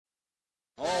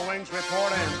All wings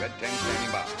report in. Red 10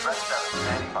 standing by. Red 7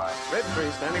 standing by. Red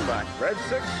 3 standing by. Red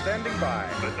 6 standing by.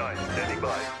 Red 9 standing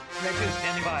by. Red 2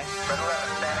 standing by. Red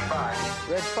 11 standing by.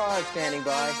 Red 5 standing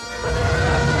by.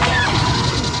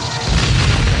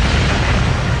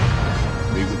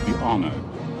 We would be honored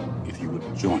if you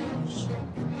would join us.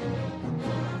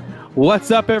 What's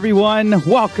up, everyone?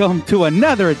 Welcome to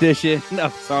another edition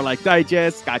of Sarlacc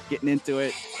Digest. Scott getting into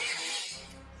it.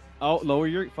 Oh, lower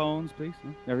your phones, please.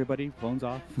 Everybody, phones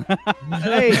off.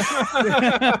 Hey.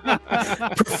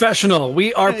 Professional.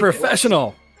 We are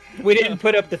professional. We didn't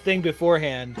put up the thing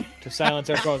beforehand to silence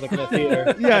our phones like in the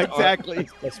theater. Yeah, exactly.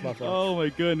 That's my fault. Oh, my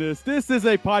goodness. This is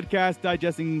a podcast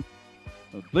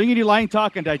bringing you line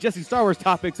talk and digesting Star Wars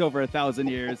topics over 1,000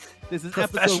 years. This is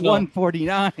episode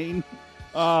 149.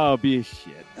 Oh, be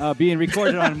shit. Being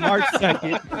recorded on March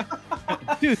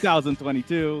 2nd,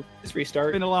 2022. Let's restart.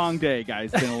 It's been a long day,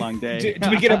 guys. It's been a long day. Do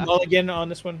we get a mulligan on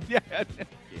this one? Yeah.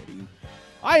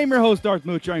 I am your host, Darth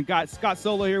Moocher, and got Scott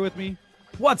Solo here with me.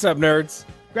 What's up, nerds?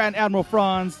 Grand Admiral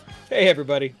Franz. Hey,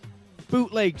 everybody.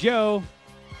 Bootleg Joe.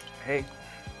 Hey.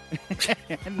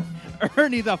 And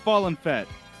Ernie the Fallen Fett.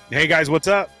 Hey, guys, what's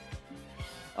up?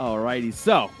 Alrighty,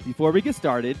 so before we get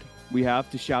started, we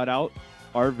have to shout out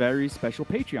our very special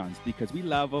Patreons because we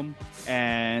love them,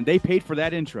 and they paid for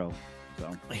that intro.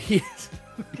 So Yes.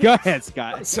 Go ahead,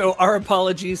 Scott. So our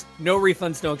apologies. No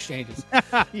refunds, no exchanges.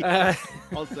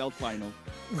 All sales final.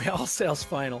 All sales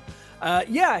final.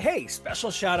 Hey,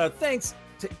 special shout out. Thanks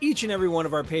to each and every one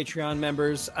of our Patreon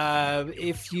members.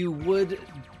 If you would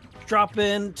drop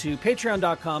in to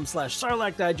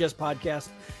patreon.com/Sarlacc Digest Podcast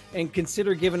and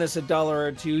consider giving us $1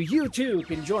 or $2, you too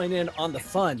can join in on the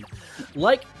fun.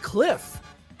 Like Cliff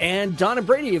and Donna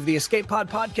Brady of the Escape Pod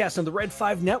Podcast on the Red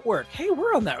 5 Network. Hey,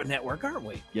 we're on that network, aren't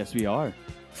we? Yes, we are.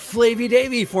 Flavy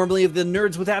Davy, formerly of the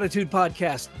Nerds with Attitude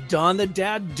Podcast. Don the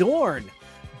Dad Dorn.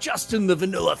 Justin the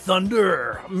Vanilla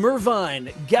Thunder. Mervine.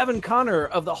 Gavin Connor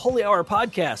of the Holy Hour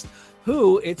Podcast,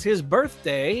 who it's his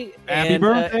birthday. Happy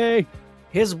birthday.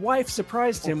 His wife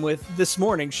surprised him with this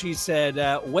morning. She said,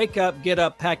 wake up, get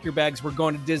up, pack your bags. We're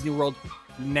going to Disney World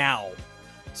now.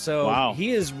 So Wow. He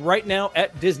is right now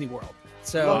at Disney World.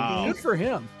 So Wow. good for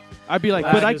him. I'd be like,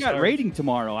 Wow. but I Just got hard. rating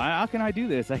tomorrow. How can I do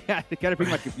this? I got to bring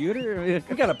my computer.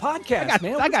 We got a podcast,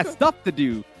 man. I got stuff to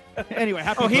do. Anyway,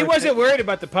 happy He birthday. wasn't worried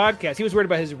about the podcast. He was worried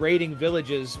about his raiding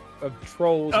villages of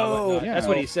trolls and Oh, whatnot. yeah. That's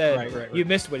what he said. Right. You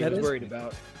missed what he That was is- worried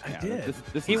about. I Yeah, did.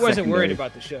 this He is wasn't worried secondary.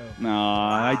 about the show. No,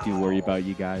 I do worry about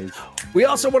you guys. We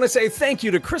also want to say thank you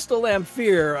to Crystal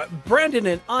Lamphere, Brandon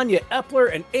and Anya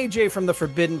Epler, and AJ from the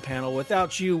Forbidden Panel.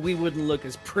 Without you, we wouldn't look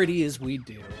as pretty as we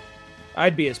do.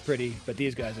 I'd be as pretty, but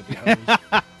these guys would be hoes.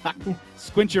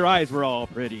 Squint your eyes. We're all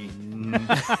pretty.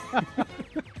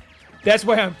 That's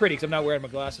why I'm pretty, because I'm not wearing my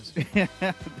glasses. There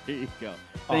you go.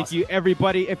 Thank Awesome. you,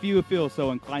 everybody. If you feel so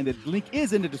inclined, the link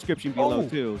is in the description below, Oh.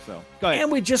 too. So go ahead.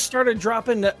 And we just started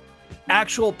dropping the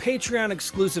actual Patreon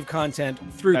exclusive content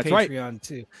through That's right. Patreon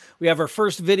too. We have our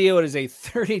first video. It is a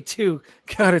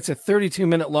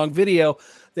 32-minute long video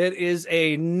that is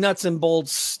a nuts and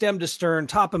bolts, stem to stern,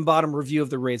 top and bottom review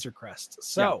of the Razor Crest.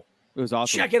 So It was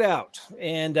awesome. check it out.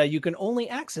 And you can only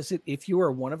access it if you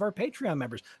are one of our Patreon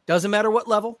members. Doesn't matter what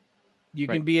level. You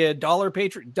can Right. be a $1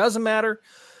 patron. Doesn't matter.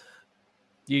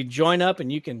 You join up and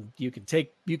you can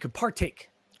partake.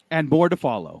 And more to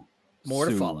follow. More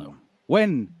to Soon. follow.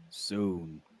 When?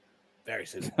 Soon. Very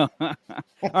soon. All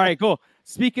right, cool.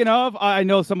 Speaking of, I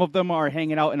know some of them are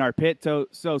hanging out in our pit. So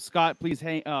Scott, please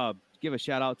give a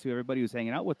shout out to everybody who's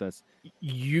hanging out with us.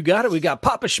 You got it. We got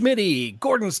Papa Schmitty,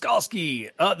 Gordon Skalski,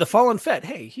 the Fallen Fett.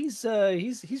 Hey, he's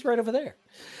right over there.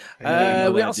 I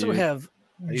know We that also dude. have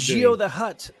you Geo doing? the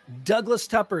Hut, Douglas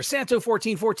Tupper, Santo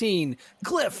 1414,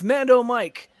 Cliff, Mando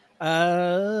Mike,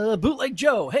 Bootleg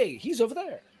Joe. Hey, he's over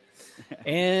there.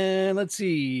 And let's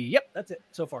see. Yep, that's it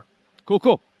so far.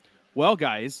 Cool. Well,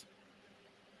 guys,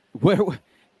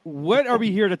 what are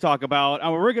we here to talk about?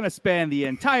 We're going to spend the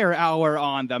entire hour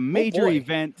on the major boy.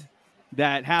 event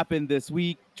that happened this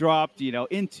week, dropped,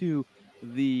 into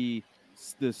the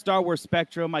Star Wars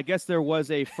spectrum. I guess there was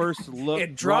a first look.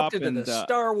 It dropped drop into and, the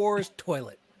Star Wars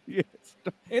toilet. yes.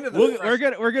 Into the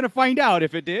We're gonna find out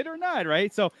if it did or not,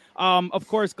 right? So, of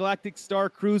course, Galactic Star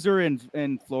Cruiser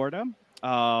in Florida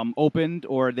opened,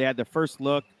 or they had the first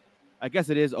look. I guess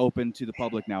it is open to the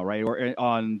public now, right? Or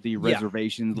on the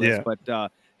reservations list. Yeah.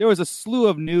 But there was a slew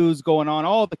of news going on.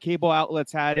 All the cable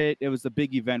outlets had it. It was a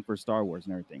big event for Star Wars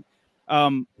and everything.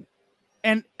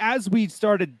 And as we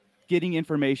started getting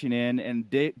information in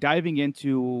and diving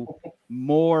into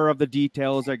more of the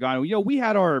details that are gone, we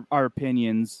had our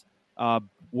opinions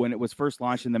when it was first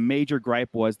launched, and the major gripe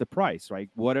was the price, right?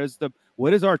 What is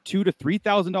What is our $2,000 to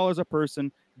 $3,000 a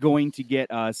person going to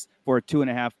get us for a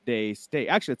 2.5 day stay?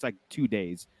 Actually, it's like 2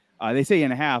 days. They say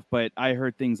and a half, but I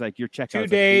heard things like your checkout 2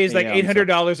 days, like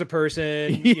 $800 a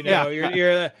person. You know,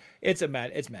 Yeah. it's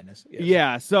madness. Yes.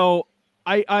 Yeah. So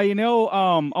I know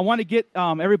I want to get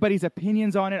everybody's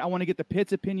opinions on it. I want to get the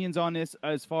Pit's opinions on this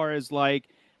as far as like,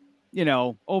 you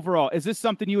know, overall, is this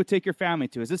something you would take your family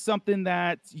to? Is this something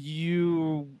that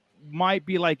you might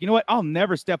be like, you know what, I'll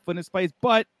never step foot in this place,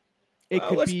 but it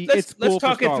could be. Let's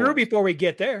talk it through before we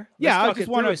get there. Yeah, I just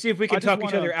want to see if we can talk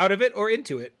each other out of it or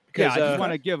into it. Yeah, I just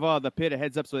want to give the Pit a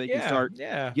heads up so they can start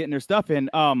getting their stuff in.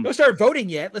 Don't start voting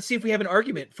yet. Let's see if we have an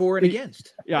argument for and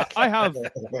against. Yeah, I have.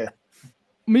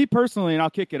 Me personally, and I'll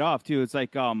kick it off too. It's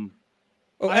like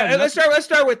let's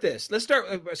start with this. Let's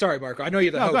start. Sorry, Marco. I know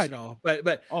you're the host and all, but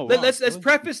let's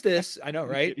preface this. I know,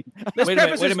 right? Let's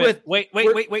preface this with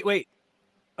wait.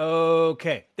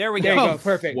 Okay, there we go. There you go.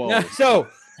 Perfect. So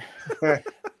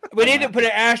we need to put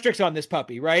an asterisk on this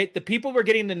puppy, right? The people we're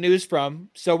getting the news from,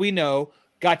 so we know,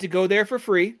 got to go there for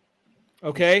free.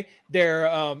 Okay, they're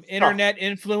internet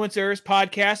influencers,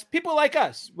 podcasts, people like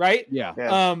us, right?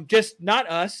 Yeah. Just not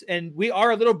us, and we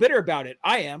are a little bitter about it.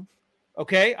 I am.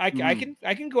 Okay, I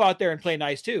can go out there and play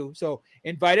nice too. So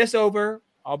invite us over.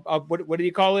 What do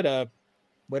you call it?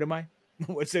 What am I?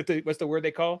 What's the word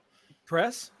they call?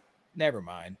 Press? Never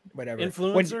mind. Whatever.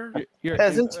 Influencer? You're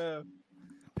Peasant.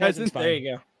 Peasant's fine. There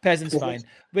you go. Peasant's fine.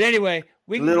 But anyway,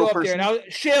 we can go up there and a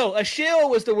shill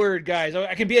was the word, guys.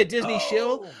 I can be a Disney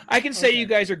shill. I can say you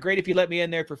guys are great if you let me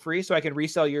in there for free so I can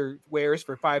resell your wares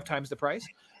for 5 times the price.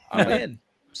 I'm in.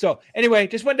 So anyway,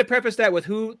 just wanted to preface that with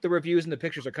who the reviews and the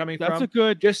pictures are coming from. That's a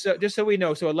good. Just so we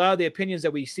know. So a lot of the opinions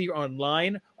that we see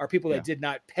online are people that did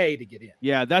not pay to get in.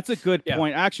 Yeah, that's a good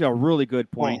point. Actually, a really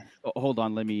good point. Oh, hold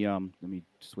on, let me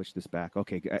switch this back.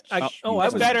 Okay. I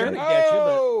was better.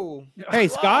 Hey,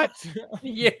 Scott.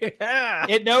 Yeah.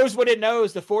 It knows what it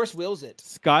knows. The Force wills it.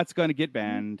 Scott's gonna get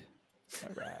banned. All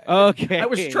right. Okay. I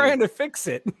was trying to fix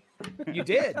it. You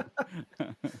did.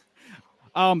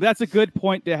 That's a good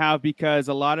point to have because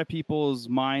a lot of people's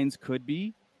minds could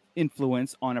be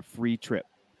influenced on a free trip.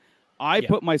 I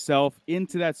put myself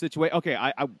into that situation. Okay,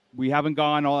 we haven't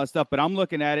gone all that stuff, but I'm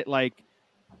looking at it like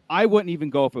I wouldn't even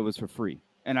go if it was for free.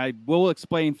 And I will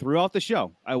explain throughout the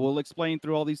show. I will explain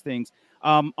through all these things.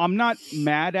 I'm not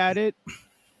mad at it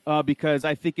because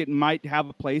I think it might have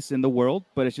a place in the world,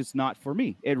 but it's just not for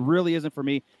me. It really isn't for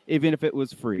me, even if it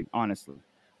was free, honestly.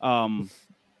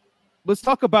 Let's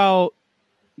talk about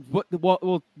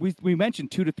we mentioned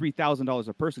 $2,000 to $3,000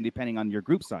 a person, depending on your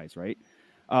group size, right?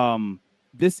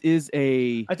 This is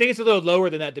I think it's a little lower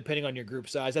than that, depending on your group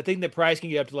size. I think the price can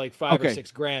get up to like $5,000 or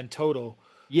 $6,000 total.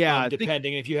 Yeah,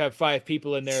 depending if you have 5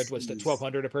 people in there, what's the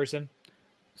 $1,200 a person?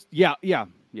 Yeah.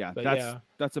 But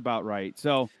that's about right.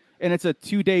 So, and it's a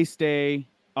 2-day stay.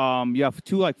 You have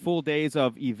 2 full days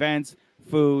of events,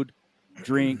 food,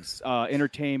 drinks,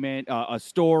 entertainment, a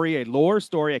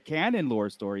canon lore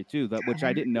story too, which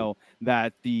I didn't know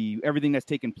that everything that's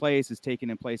taken place is taken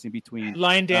in place in between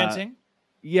line dancing.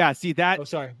 Yeah, see that. Oh,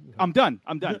 sorry. I'm done.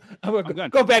 I'm done.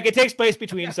 Go back. It takes place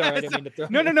between. Sorry, I didn't mean to throw.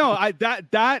 No.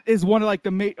 That is one of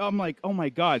I'm like, oh my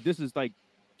god, this is like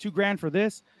 $2,000 for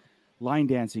this. Line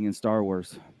dancing in Star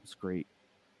Wars. It's great.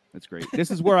 That's great.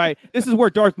 This is where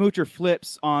Darth Moocher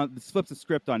flips the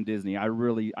script on Disney. I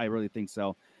really think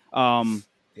so.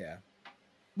 Yeah.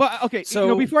 But okay,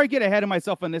 so before I get ahead of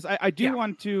myself on this, I do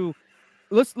want to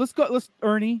let's go.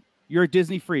 Ernie, you're a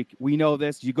Disney freak. We know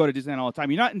this. You go to Disneyland all the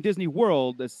time. You're not in Disney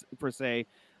World per se.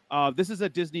 This is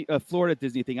a Florida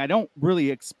Disney thing. I don't really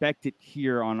expect it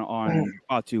here on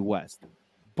Batu West.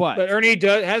 But Ernie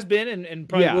has been and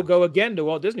probably will go again to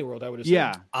Walt Disney World, I would assume.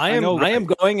 Yeah. I am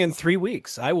going in 3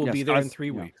 weeks. I will be there in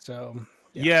 3 weeks. So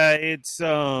it's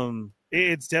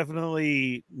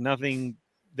definitely nothing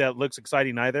that looks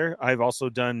exciting either. I've also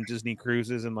done Disney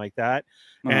cruises and like that.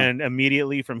 And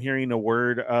immediately from hearing a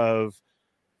word of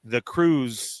the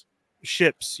cruise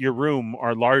ships, your room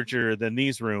are larger than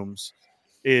these rooms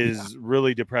is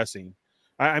really depressing.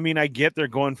 I mean, I get they're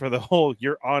going for the whole,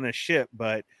 you're on a ship,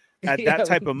 but at that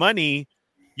type of money,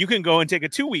 you can go and take a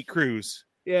 2-week cruise.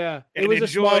 Yeah. It was a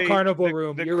small carnival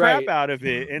room. The You're crap right. out of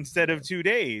it instead of 2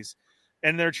 days.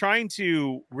 And they're trying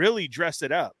to really dress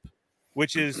it up,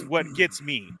 which is what gets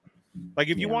me. Like,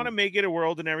 if you want to make it a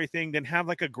world and everything, then have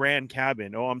like a grand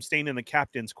cabin. Oh, I'm staying in the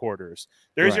captain's quarters.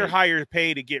 There's your higher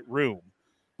pay to get room.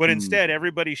 But instead,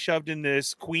 everybody's shoved in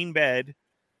this queen bed,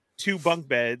 2 bunk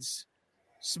beds,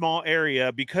 small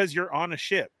area because you're on a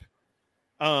ship.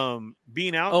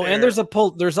 Being out there. And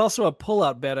there's also a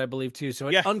pull-out bed, I believe, too. So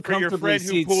it uncomfortably for your friend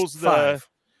seats 5.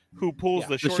 who pulls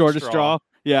the shortest straw.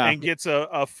 Yeah. and gets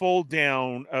a fold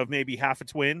down of maybe half a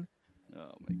twin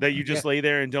Oh that you just lay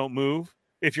there and don't move.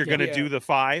 If you're going to Yeah. do the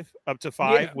 5 up to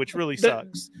 5, Yeah. which really The-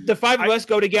 sucks. The 5 of us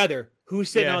go together. Who's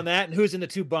sitting Yeah. on that and who's in the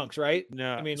 2 bunks, right?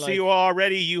 No, I mean, see, like- well,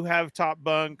 already you have top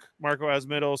bunk, Marco has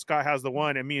middle, Scott has the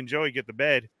 1, and me and Joey get the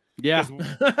bed. Yeah.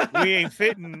 We ain't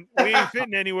fitting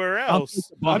anywhere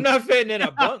else. I'm not fitting in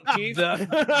a bunk, Chief.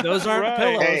 Those aren't Right.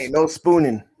 pillows. Hey, no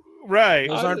spooning. Right.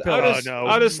 Those aren't I'll pillows. just, no.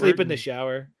 I'll just sleep in the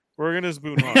shower. We're gonna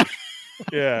spoon hard.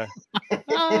 Yeah,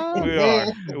 we are.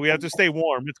 We have to stay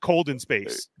warm. It's cold in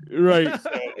space. Right. It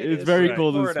It's is very right.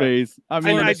 cold in Florida. space. I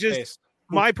mean, I Florida just- space.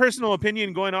 My personal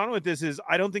opinion going on with this is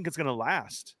I don't think it's gonna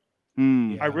last.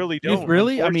 hmm. I really You don't.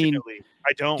 really? I mean, unfortunately.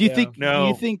 I don't. do you Yeah. think? No. Do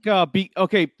you think?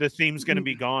 Okay. The theme's gonna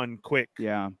be gone quick.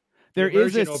 Yeah. The There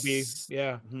is version a will be,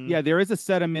 yeah. Mhm. yeah, there is a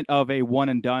sentiment of a one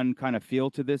and done kind of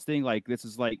feel to this thing. Like this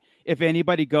is like if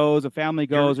anybody goes, a family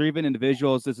goes, or even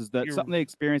individuals, this is you're- something they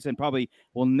experience and probably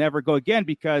will never go again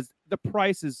because the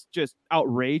price is just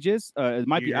outrageous. It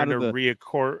might be You're out in of a the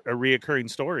reoccurring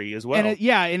story as well. and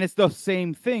and it's the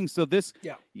same thing. So this,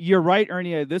 Yeah. you're right,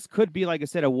 Ernie. This could be, like I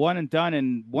said, a one and done.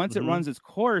 And once Mhm. it runs its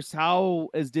course, how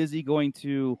is Disney going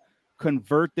to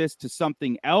convert this to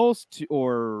something else, to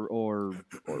or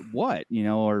what?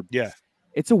 Or Yeah.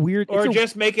 it's a weird. Or it's a-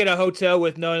 just make it a hotel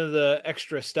with none of the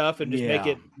extra stuff and just make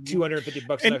Yeah. it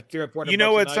 $250 And a night, $300 You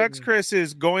know what bucks a night sucks, and- Chris,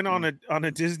 is going on a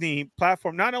Disney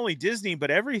platform. Not only Disney, but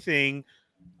everything.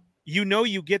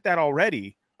 You get that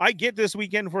already. I get this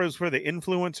weekend for the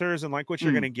influencers and like what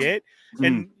you're Mm. going to get, Mm.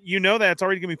 and that it's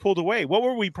already going to be pulled away. What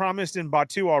were we promised in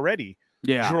Batu already?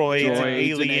 yeah, droids and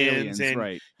aliens and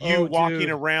right. You Oh, walking dude.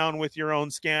 around with your own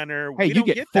scanner. Hey, we you don't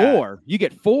get that. 4. You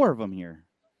get 4 of them here.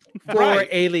 4 Right.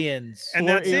 aliens. And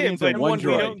 4 that's it. aliens But and 1 we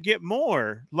droid. don't get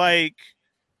more. Like,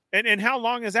 and how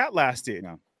long has that lasted?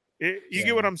 Yeah. You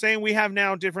get what I'm saying? We have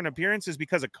now different appearances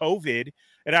because of COVID.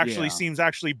 It actually Yeah. seems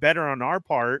actually better on our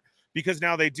part because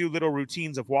now they do little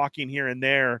routines of walking here and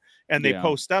there, and they Yeah.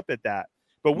 post up at that.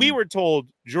 But we Mm. were told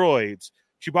droids,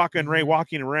 Chewbacca and Rey Mhm.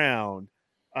 walking around.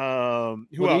 Who Well,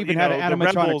 they else? even had an the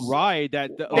animatronic Rebels- ride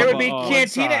that There would be on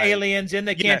cantina side. aliens in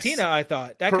the Yes. cantina, I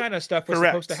thought. That Cor- kind of stuff was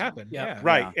correct. supposed to happen. Yeah. Yeah.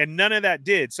 Right. And none of that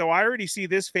did. So I already see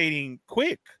this fading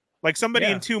quick. Like somebody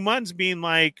Yeah. in 2 months being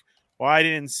like, well, I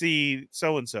didn't see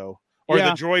so and so. Or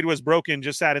Yeah. the droid was broken,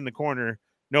 just sat in the corner.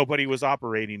 Nobody was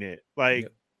operating it. Like,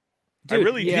 I Dude,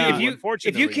 really yeah. do, if you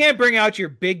unfortunately. can't bring out your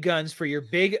big guns for your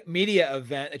big media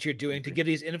event that you're doing to give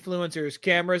these influencers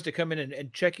cameras to come in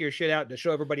and check your shit out to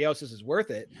show everybody else this is worth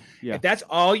it. Yeah. If that's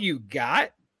all you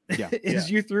got, Yeah.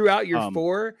 is you threw out your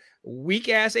 4 weak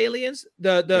ass aliens.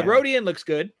 The Yeah. Rodian looks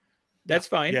good. That's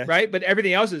fine, Yeah. right? But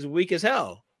everything else is weak as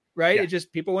hell, right? Yeah. It's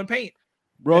just people in paint.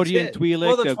 Rodian it. Twi'lek,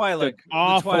 Well, the the Twi'lek.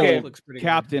 awful The Twi'lek looks pretty good.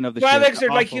 captain of the ship. Twi'leks are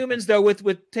like Awful. humans though,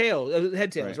 with tail,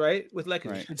 head tails, right? With like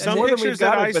Right. that's Some more it. than we've pictures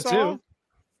that got I of saw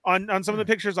Batu. on some of the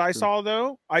pictures I saw,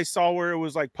 though, I saw where it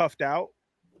was like puffed out,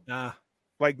 Ah,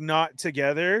 like not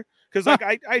together. Because like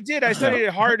I studied it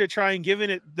hard to try and give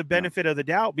it the benefit of the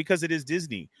doubt because it is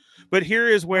Disney. But here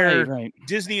is where Right.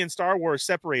 Disney and Star Wars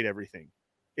separate everything.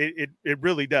 It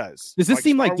really does. Does this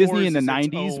seem Star like Disney Wars in the is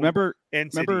its 90s? own Remember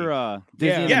entity.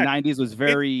 Disney in Yeah. the 90s was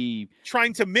very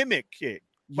Trying to mimic it.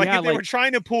 Like yeah, if they were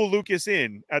trying to pull Lucas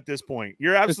in at this point.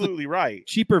 You're absolutely right.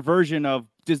 cheaper version of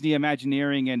Disney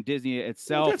Imagineering and Disney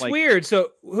itself. That's like, weird.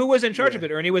 So who was in charge of Yeah.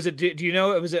 it, Ernie? Was it? Do you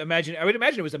know? It was Imagine. I would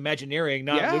imagine it was Imagineering,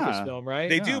 not Yeah. Lucasfilm, right?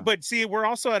 They Yeah. do, but see, we're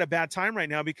also at a bad time right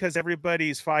now because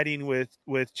everybody's fighting with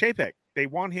Chapek. They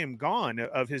want him gone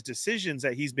of his decisions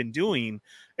that he's been doing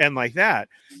and like that.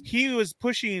 He was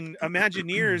pushing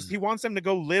Imagineers. He wants them to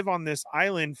go live on this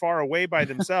island far away by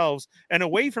themselves and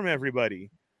away from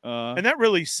everybody. And that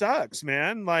really sucks,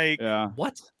 man. Like, yeah.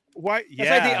 what? why? That's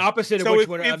like the opposite of So what if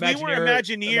what we were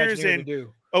Imagineers would and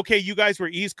do. okay, you guys were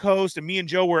East Coast and me and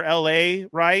Joe were LA,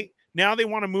 right? Now they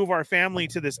want to move our family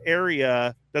to this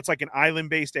area that's like an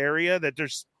island-based area that they're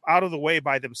out of the way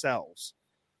by themselves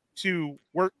to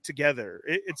work together.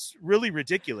 It's really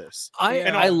ridiculous.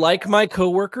 I like my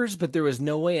coworkers, but there was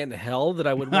no way in hell that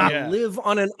I would want Yeah. to live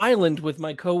on an island with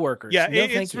my coworkers. Yeah, No,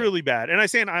 it's thank you. really bad. And I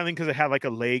say an island because it had like a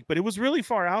lake, but it was really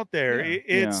far out there. Yeah.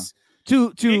 It's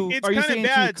To it's are you kinda saying to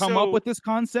bad, come so- up with this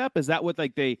concept? Is that what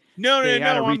like they no. They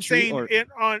had a I'm retreat saying or- it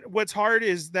on what's hard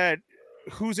is that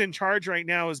who's in charge right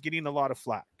now is getting a lot of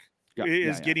flack.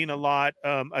 Getting a lot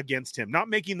against him, not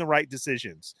making the right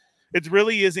decisions. It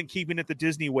really isn't keeping it the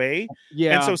Disney way.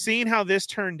 Yeah. And so seeing how this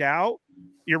turned out,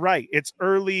 you're right. It's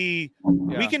early.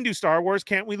 We Yeah. can do Star Wars,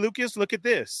 can't we, Lucas? Look at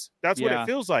this. That's what Yeah. it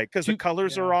feels like because the To-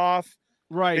 colors yeah. are off.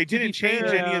 right. They to be didn't change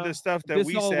fair, any of the stuff that this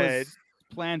we all said. was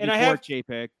planned And I before have-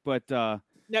 JPEG, but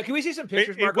Now, can we see some It,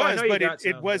 pictures, it Marco? I was, know you but got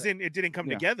it some, wasn't. It didn't come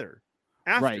Yeah. together.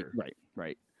 after.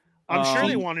 Right. I'm sure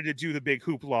they wanted to do the big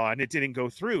hoopla and it didn't go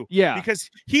through. Yeah. Because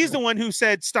he's the one who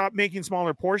said, stop making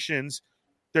smaller portions.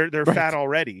 They're fat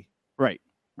already. Right.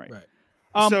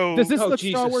 So does this look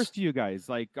Jesus. Star Wars to you guys?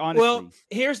 Like, honestly. Well,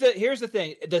 here's the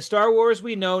thing. The Star Wars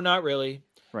we know, not really.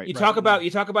 Right. You talk about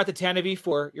the Tana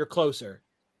V4, you're closer.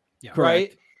 Yeah.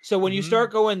 Right. So when you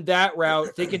start going that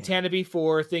route, thinking Tana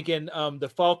V4, thinking the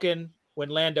Falcon when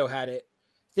Lando had it,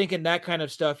 thinking that kind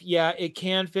of stuff. Yeah, it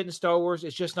can fit in Star Wars.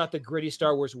 It's just not the gritty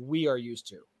Star Wars we are used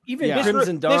to. Even Yeah.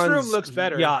 Crimson This room Dawn's looks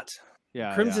better. yacht.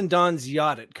 Yeah. Crimson Dawn's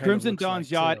yacht. It kind Crimson of looks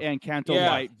Dawn's like, yacht too. and Canto Yeah,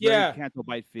 Bight. yeah. Canto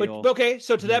Bight But feel. okay,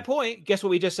 so to that point, guess what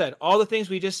we just said? All the things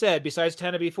we just said, besides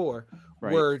Tana V4,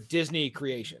 Right. were Disney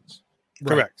creations.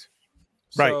 correct.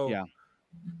 Right. So Yeah.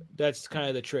 That's kind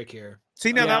of the trick here.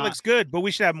 See, now Yeah. that looks good, but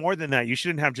we should have more than that. You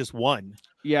shouldn't have just one.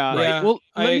 Yeah. Yeah, Well,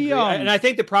 I let agree. me. And I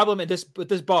think the problem with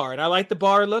this bar, and I like the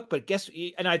bar look, but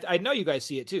and I know you guys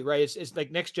see it too, right? It's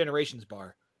like next generation's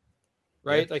bar,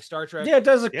 right? Like Star Trek. Yeah, it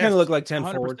does kind Yes. of look like 10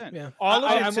 100%. forward. Yeah. All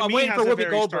of it I'm to me waiting has for a Whoopi very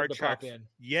Goldberg Star to Trek. pop in.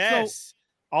 Yes.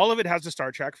 All of it has a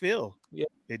Star Trek feel. Yeah,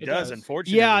 it it does, does.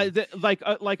 unfortunately. Yeah,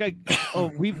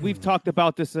 we've talked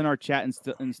about this in our chat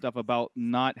and stuff about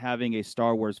not having a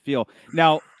Star Wars feel.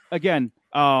 Now, again,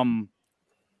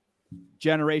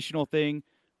 generational thing,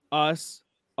 us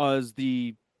as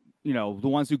the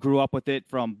ones who grew up with it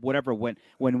from whatever when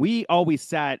we always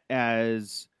sat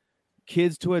as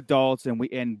kids to adults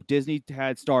and Disney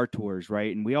had Star Tours,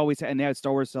 right? And we always had, and they had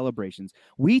Star Wars celebrations.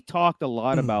 We talked a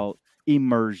lot about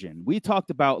immersion. We talked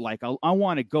about like I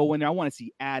want to go in there. I want to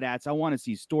see AT-ATs. I want to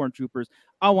see stormtroopers.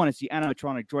 I want to see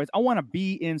animatronic droids. I want to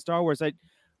be in Star Wars.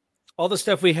 All the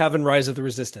stuff we have in Rise of the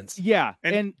Resistance. Yeah,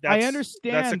 and I that's-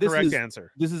 understand That's the this correct is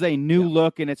answer. this is a new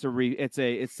look and it's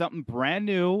something brand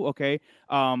new. Okay,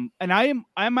 and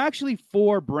I'm actually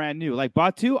for brand new. Like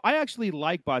Batuu, I actually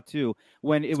like Batuu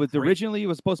when it was originally it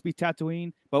was supposed to be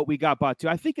Tatooine, but we got Batuu.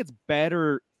 I think it's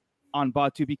better on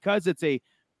Batuu because it's a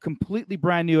completely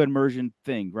brand new immersion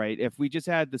thing, right? If we just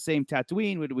had the same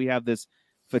Tatooine, would we have this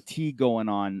fatigue going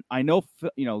on? I know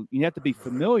you have to be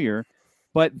familiar,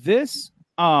 but this.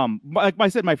 Like I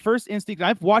said, my first instinct.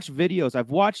 I've watched videos. I've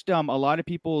watched a lot of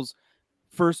people's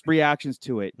first reactions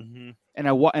to it, and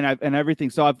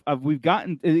everything. So we've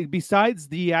gotten besides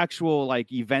the actual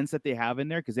like events that they have in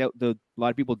there because a lot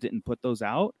of people didn't put those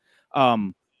out.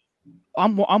 I'm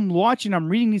watching. I'm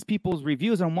reading these people's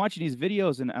reviews. I'm watching these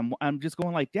videos, and I'm just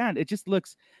going like, Dan, it just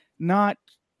looks not.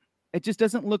 It just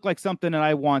doesn't look like something that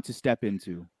I want to step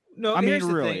into. No, I mean, here's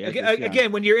the really, thing. yeah.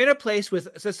 Again, when you're in a place with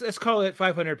let's call it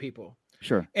 500 people.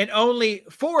 Sure. And only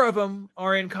 4 of them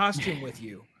are in costume with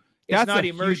you. It's That's not a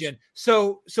immersion.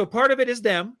 So part of it is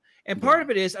them. And part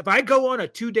of it is if I go on a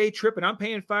 2-day trip and I'm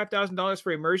paying $5,000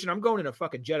 for immersion, I'm going in a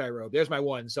fucking Jedi robe. There's my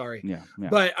one. Sorry. Yeah.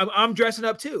 But I'm dressing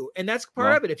up too. And that's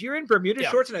part of it. If you're in Bermuda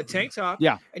shorts and a tank top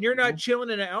and you're not chilling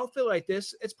in an outfit like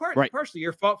this, it's partially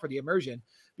your fault for the immersion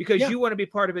because you want to be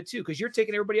part of it too because you're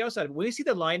taking everybody else out of it. When you see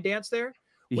the line dance there,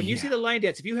 when you see the line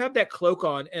dance, if you have that cloak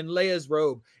on and Leia's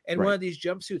robe and one of these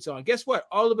jumpsuits on, guess what?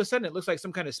 All of a sudden, it looks like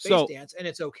some kind of space dance, and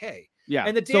it's okay. Yeah.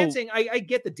 And the dancing, I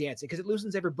get the dancing because it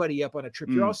loosens everybody up on a trip.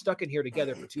 You're all stuck in here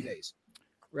together for 2 days,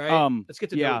 right? Let's get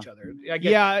to know each other. I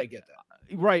get that.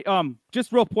 Right.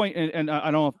 Just real point, and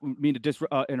I don't mean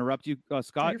to interrupt you,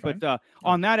 Scott, but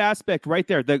on that aspect right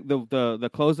there, the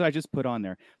clothes that I just put on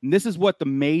there, and this is what the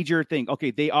major thing.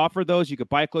 Okay, they offer those. You could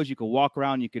buy clothes. You can walk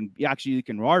around. You can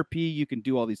RP. You can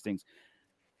do all these things.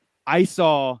 I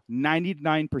saw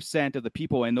 99% of the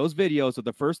people in those videos of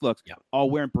the first looks all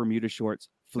wearing Bermuda shorts,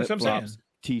 flip flops,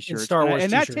 t-shirts, Star Wars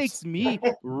and t-shirts. that takes me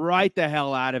right the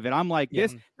hell out of it. I'm like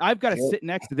this. I've got to sit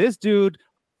next to this dude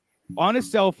on his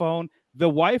cell phone. The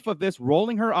wife of this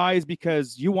rolling her eyes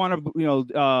because you want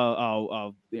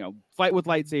to, fight with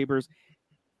lightsabers.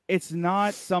 It's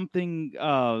not something.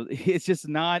 It's just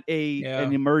not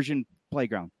an immersion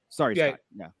playground. Sorry, Scott.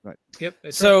 Yeah, right. Yep.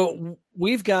 So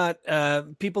we've got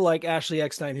people like Ashley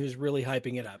Eckstein who's really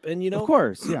hyping it up, and of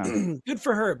course, yeah, good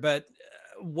for her. But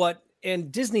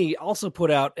and Disney also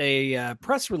put out a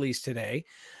press release today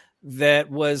that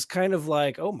was kind of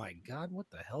like, oh my God, what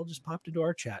the hell just popped into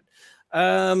our chat?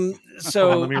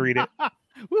 So let me read it.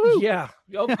 Yeah,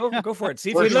 go for it. See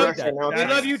if We're we love directing that. out. We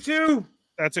love you too.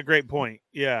 That's a great point.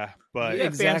 Yeah, but Yeah,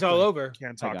 fans all over.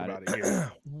 can't talk got about it. it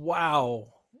here. Wow.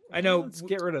 I know. Let's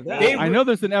get rid of that. They- I know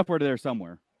there's an F word there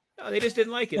somewhere. No, they just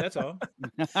didn't like it. That's all.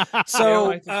 They So, don't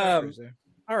like the suckers there.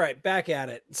 all right, back at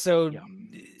it. So,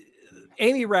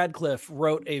 Amy Radcliffe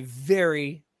wrote a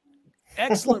very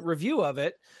excellent review of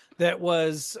it that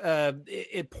was,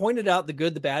 it pointed out the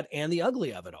good, the bad, and the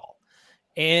ugly of it all.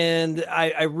 And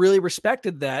I really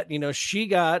respected that. You know, she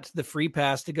got the free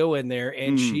pass to go in there,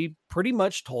 and she pretty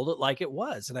much told it like it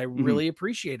was, and I really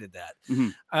appreciated that.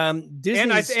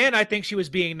 Disney's, and I think she was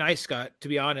being nice, Scott. To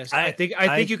be honest, I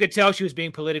think you could tell she was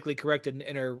being politically correct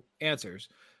in her answers.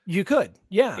 You could,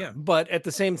 yeah. But at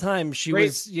the same time, she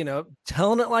was, you know,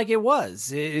 telling it like it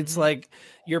was. It's like,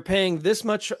 you're paying this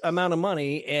much amount of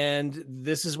money and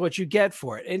this is what you get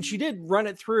for it. And she did run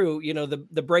it through, you know,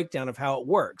 the breakdown of how it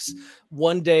works.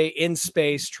 1 day in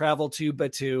space, travel to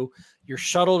Batuu, you're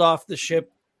shuttled off the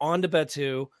ship onto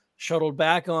Batuu, shuttled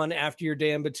back on after your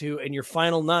day in Batuu, and your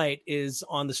final night is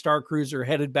on the Star Cruiser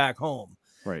headed back home.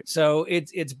 Right. So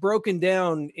it's broken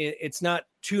down. It's not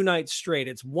 2 nights straight.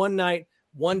 It's 1 night,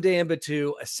 1 day in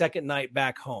Batuu, a second night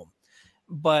back home.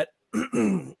 But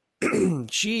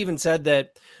she even said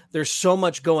that there's so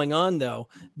much going on, though,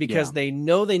 because they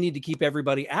know they need to keep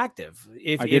everybody active.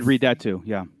 I did read that too.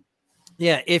 Yeah.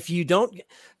 Yeah. If you don't,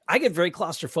 I get very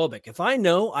claustrophobic. If I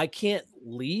know I can't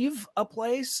leave a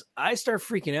place, I start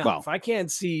freaking out. Well, if I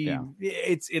can't see, I'm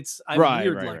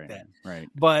weird like that. Right.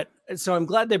 But so I'm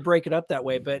glad they break it up that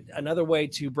way. But another way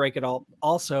to break it all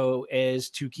also is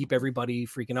to keep everybody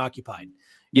freaking occupied.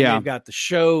 Yeah. They've got the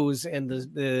shows and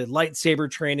the lightsaber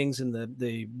trainings and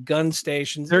the gun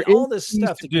stations, all this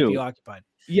stuff to keep you occupied.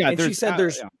 Yeah. And she said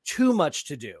there's too much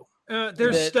to do.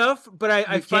 There's stuff, but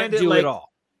I find it do like it all.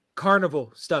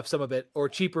 Carnival stuff, some of it, or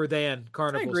cheaper than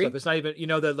Carnival stuff. It's not even, you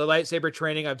know, the lightsaber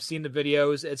training. I've seen the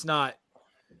videos. It's not.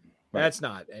 Right. That's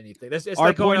not anything. It's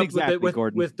like going up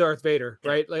with Darth Vader,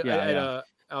 right? Like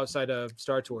outside of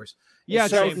Star Tours. Yeah.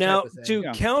 So now to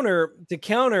counter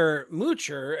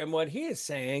Moocher and what he is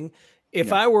saying,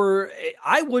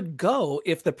 I would go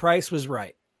if the price was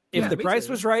right. If the price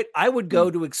was right, I would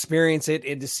go to experience it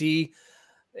and to see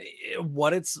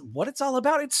what it's all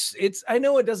about. It's I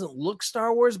know it doesn't look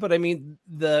Star Wars, but I mean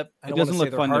I don't want to say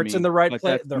their heart's in the right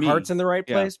place. Their heart's in the right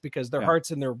place because their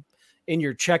heart's in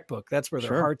your checkbook. That's where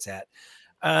their heart's at.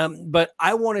 But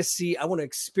I want to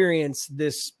experience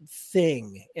this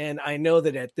thing, and I know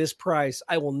that at this price,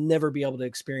 I will never be able to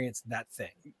experience that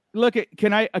thing. Look,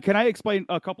 can I explain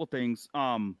a couple things?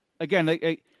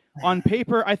 Again, on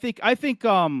paper, I think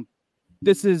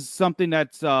this is something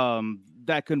that's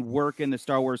that can work in the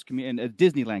Star Wars community, in a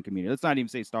Disneyland community. Let's not even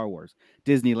say Star Wars,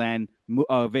 Disneyland,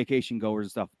 vacation goers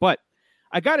and stuff. But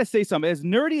I got to say something, as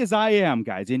nerdy as I am,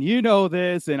 guys, and you know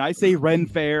this, and I say Ren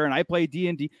Fair and I play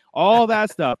D&D, all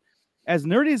that stuff. As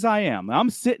nerdy as I am,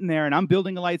 I'm sitting there and I'm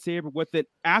building a lightsaber with an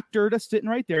actor that's sitting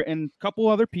right there and a couple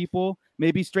other people,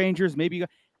 maybe strangers, maybe.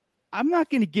 I'm not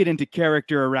going to get into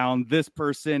character around this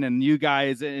person and you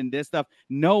guys and this stuff,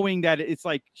 knowing that it's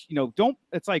like, you know,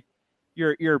 it's like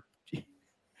you're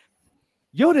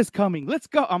Yoda's coming. Let's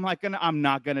go. I'm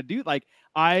not gonna do, like,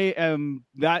 I am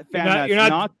that fan. You're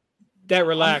not that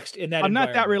relaxed in that. I'm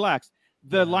not that relaxed.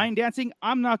 The line dancing,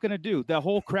 I'm not gonna do. The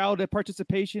whole crowd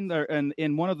participation there, and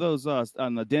in one of those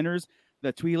on the dinners,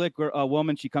 the Twi'lek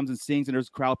woman, she comes and sings, and there's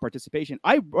crowd participation.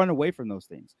 I run away from those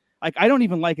things. Like, I don't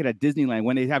even like it at Disneyland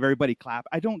when they have everybody clap.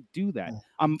 I don't do that.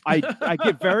 I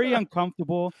get very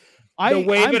uncomfortable. The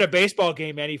wave at a baseball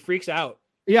game, man, he freaks out.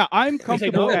 Yeah, I'm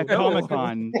comfortable at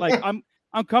Comic-Con. Like,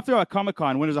 I'm comfortable at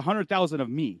Comic-Con when there's 100,000 of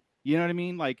me. You know what I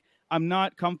mean? Like, I'm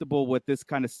not comfortable with this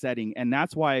kind of setting. And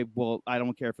that's why, well, I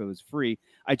don't care if it was free.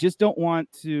 I just don't want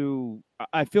to,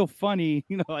 I feel funny,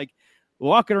 you know, like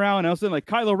walking around and all of a sudden, like,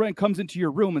 Kylo Ren comes into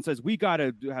your room and says, we got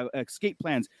to have escape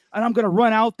plans. And I'm going to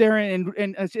run out there and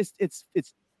it's just, it's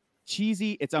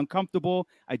cheesy. It's uncomfortable.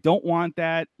 I don't want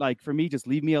that. Like, for me, just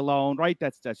leave me alone. Right.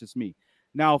 That's just me.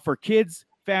 Now for kids,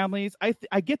 families, I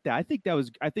get that. I think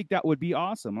that would be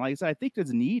awesome. Like I said, I think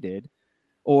it's needed,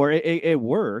 or it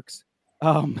works.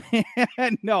 No,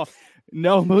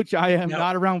 Mooch, I am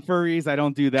not around furries. I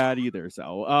don't do that either.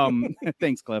 So,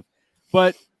 thanks, Cliff.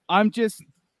 But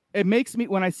it makes me,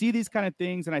 when I see these kind of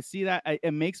things and I see that,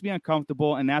 it makes me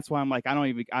uncomfortable, and that's why I'm like, I'm not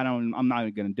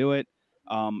even going to do it.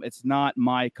 It's not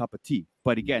my cup of tea.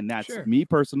 But again, that's me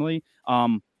personally.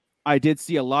 I did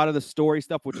see a lot of the story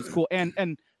stuff, which is cool,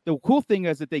 and the cool thing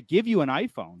is that they give you an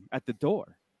iPhone at the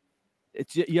door.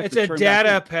 It's a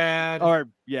data pad. Or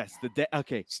yes,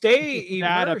 stay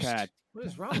data immersed. pad. What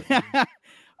is wrong with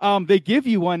you? They give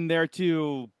you one there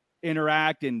to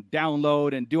interact and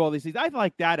download and do all these things. I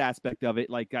like that aspect of it,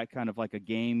 like that kind of like a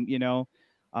game, you know.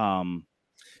 Bravo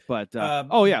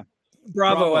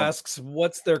asks,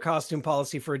 what's their costume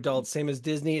policy for adults? Same as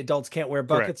Disney, adults can't wear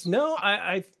buckets. Correct. No,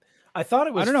 I thought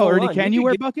it was. I don't know, Ernie, can you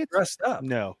wear buckets? Dressed up?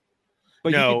 No.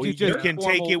 But you can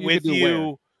take it with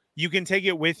you. You can take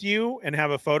it with you and have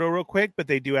a photo real quick, but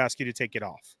they do ask you to take it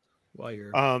off while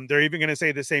you're. They're even going to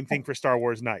say the same thing for Star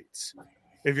Wars Nights.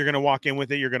 If you're going to walk in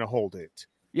with it, you're going to hold it.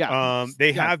 Yeah.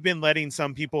 They have been letting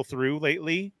some people through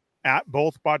lately at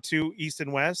both Batu East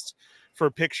and West for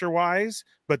picture wise,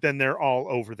 but then they're all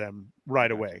over them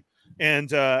right away. And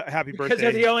happy birthday. Because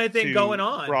they're the only thing to going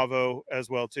on. Bravo as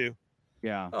well, too.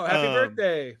 Yeah. Oh, happy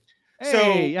birthday.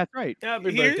 Hey, that's right.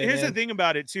 Here's the thing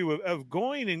about it too of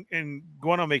going and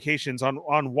going on vacations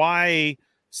on why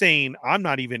saying I'm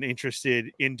not even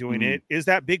interested in doing it is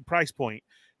that big price point.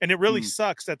 And it really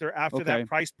sucks that they're after that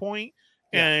price point.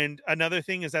 Yeah. And another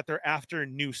thing is that they're after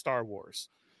new Star Wars.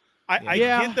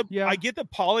 I get the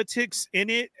politics in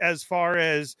it as far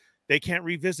as they can't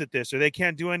revisit this or they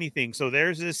can't do anything. So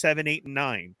there's a 7, 8, and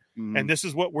 9. And this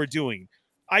is what we're doing.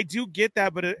 I do get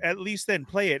that, but at least then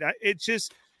play it. It's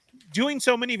just doing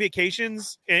so many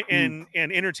vacations and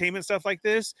entertainment stuff like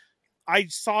this. I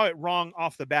saw it wrong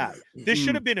off the bat. This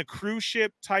should have been a cruise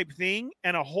ship type thing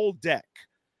and a whole deck.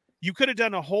 You could have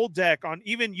done a whole deck on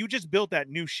even you just built that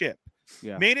new ship,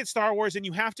 made it Star Wars, and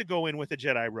you have to go in with a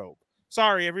Jedi robe.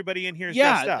 Sorry, everybody in here is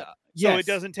dressed up, so it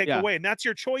doesn't take away, and that's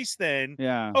your choice. Then,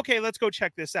 okay, let's go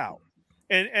check this out.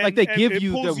 And like they give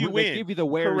you the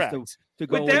wares to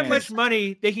go. With that much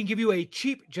money, they can give you a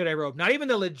cheap Jedi robe, not even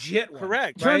the legit one.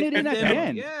 Correct. Turn it in at the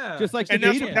end. Yeah. Just like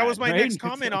that was my next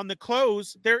comment on the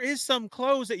clothes. There is some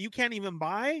clothes that you can't even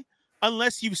buy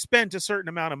unless you've spent a certain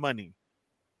amount of money.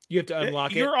 You have to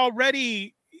unlock it. You're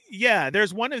already,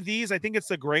 there's one of these. I think it's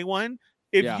the gray one.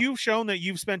 If you've shown that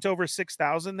you've spent over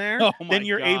 6,000 there, then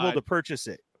you're able to purchase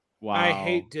it. Wow. I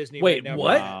hate Disney. Wait, right now,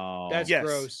 what? Wow. That's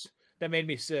gross. That made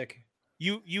me sick.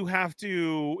 You have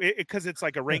to because it's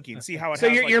like a ranking. See how it so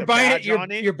has you're like buying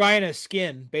it. You're buying a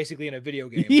skin basically in a video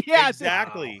game. Yeah,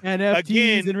 exactly. NFTs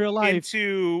again in real life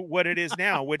into what it is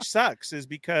now, which sucks, is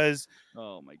because my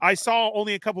God. I saw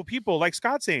only a couple people like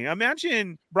Scott saying.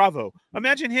 Imagine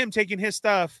him taking his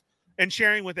stuff and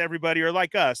sharing with everybody, or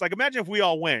like us. Like imagine if we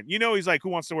all went. He's like, who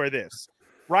wants to wear this,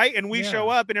 right? And we show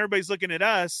up and everybody's looking at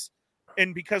us,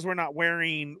 and because we're not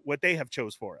wearing what they have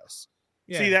chose for us.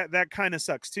 See that kind of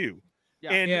sucks too.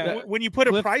 Yeah. And when you put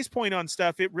a price point on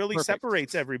stuff, it really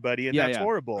separates everybody, and that's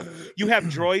horrible. You have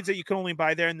droids that you can only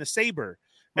buy there in the Saber.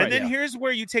 And then here's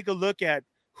where you take a look at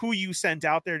who you sent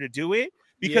out there to do it,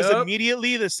 because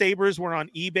immediately the Sabers were on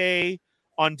eBay,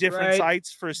 on different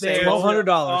sites for sale. $1,200.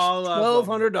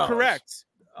 $1,200. Correct.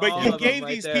 But you gave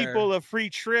these people a free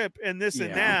trip and this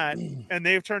and that, and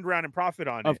they've turned around and profit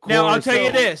on it. Now, I'll tell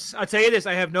you this.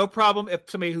 I have no problem if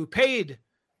somebody who paid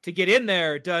to get in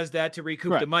there does that to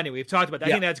recoup the money. We've talked about that.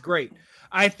 I think that's great.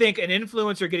 I think an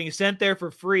influencer getting sent there for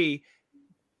free,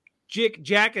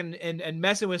 Jack and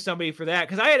messing with somebody for that.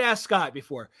 Because I had asked Scott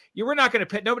before, you were not going to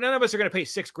pay. None of us are going to pay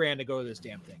 $6,000 to go to this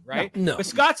damn thing, right? No. But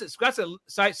Scott's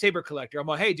a Saber collector. I'm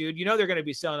like, hey, dude, they're going to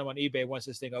be selling them on eBay once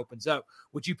this thing opens up.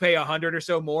 Would you pay $100 or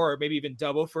so more, or maybe even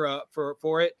double for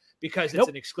it because it's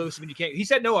an exclusive and you can't? He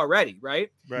said no already, right?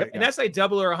 Right. And that's like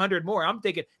double or 100 more. I'm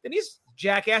thinking then these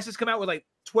jackasses come out with like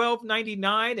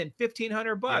 $1,299 and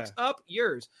 $1,500 up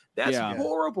yours. That's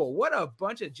horrible. What a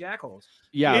bunch of jackholes.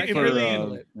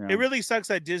 It really sucks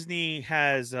that Disney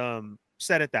has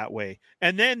said it that way,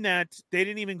 and then that they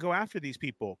didn't even go after these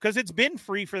people because it's been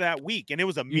free for that week and it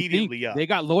was immediately up. They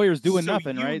got lawyers doing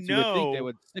nothing, right? So you would think they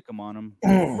would stick them on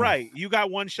them. Right. You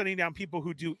got one shutting down people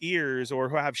who do ears or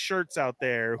who have shirts out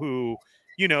there who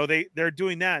they're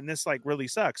doing that, and this like really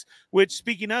sucks. Which,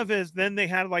 speaking of, is then they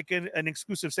had like an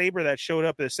exclusive Saber that showed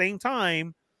up at the same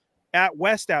time at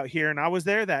West out here, and I was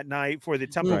there that night for the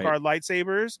Temple Guard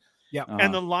lightsabers. Yeah,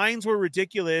 and the lines were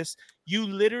ridiculous. You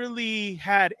literally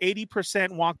had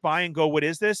 80% walk by and go, "What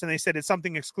is this?" And they said it's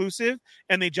something exclusive,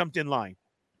 and they jumped in line.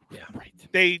 Yeah, right.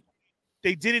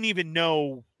 They didn't even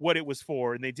know what it was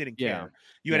for, and they didn't care.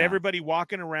 You had everybody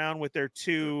walking around with their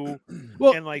two.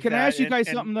 Well, and like can I ask you guys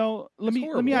something though? Let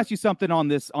me ask you something on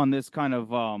this kind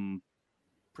of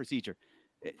procedure.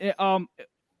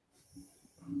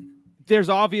 There's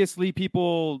obviously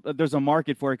there's a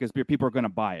market for it because people are going to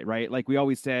buy it, right? Like we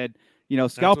always said,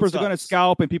 scalpers are going to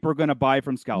scalp and people are going to buy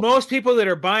from scalpers. Most people that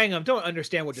are buying them don't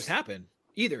understand what just happened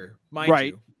either, mind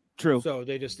you. True. So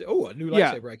they just a new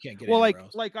lightsaber I can't get. Well,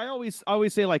 else. like I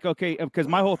always say, like, okay, because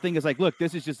my whole thing is like, look,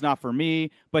 this is just not for me.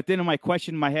 But then in my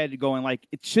question in my head going like,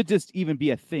 it should just even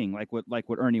be a thing, like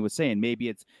what Ernie was saying.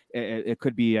 Maybe it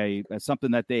could be a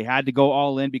something that they had to go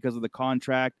all in because of the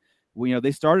contract. Well,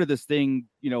 they started this thing,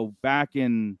 back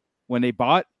in when they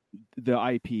bought the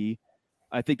IP.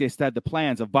 I think they said the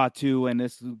plans of Batu and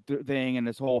this thing and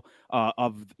this whole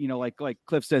like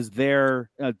Cliff says,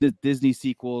 their Disney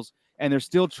sequels. And they're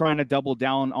still trying to double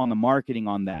down on the marketing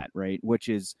on that, right? Which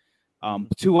is,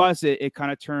 to us, it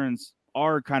kind of turns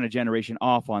our kind of generation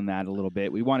off on that a little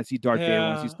bit. We want to see Darth Vader, we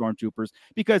want to see Stormtroopers,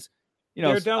 because you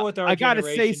know, They're done with our I got to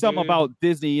say generation, something dude. about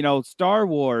Disney. You know, Star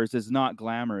Wars is not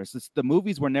glamorous. The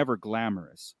movies were never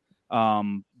glamorous.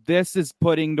 This is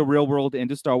putting the real world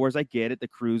into Star Wars. I get it, the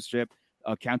cruise ship,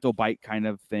 Canto Bight kind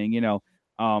of thing, you know.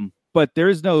 But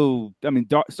there's no, I mean,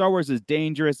 Star Wars is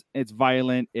dangerous. It's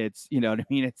violent. It's, you know what I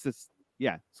mean? It's just,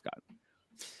 yeah, Scott.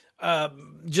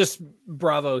 Just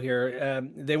bravo here.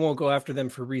 They won't go after them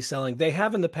for reselling. They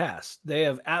have in the past. They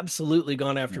have absolutely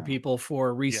gone after people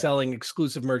for reselling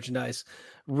exclusive merchandise,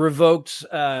 revoked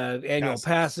annual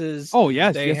passes. Oh,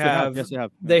 yes. They yes, have. Yes, they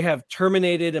have. They have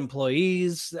terminated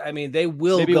employees. I mean, they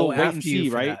will Maybe go we'll wait after and you see,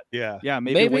 for right? that. Yeah. Yeah,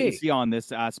 maybe wait and see on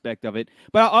this aspect of it.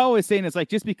 But I always saying it's like,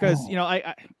 just because, you know,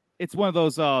 I it's one of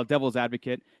those devil's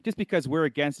advocate. Just because we're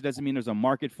against it doesn't mean there's a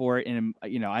market for it. And,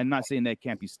 you know, I'm not saying that it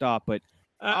can't be stopped, but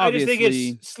I just think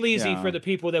it's sleazy for the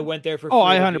people that went there for. Oh,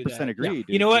 free I to do 100% that. agree. dude.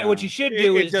 You know what? Yeah. What you should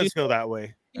do It is does feel that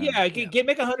way. Yeah, make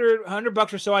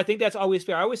 $100 or so. I think that's always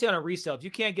fair. I always say on a resale, if you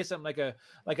can't get something like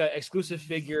a exclusive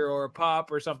figure or a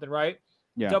pop or something, right?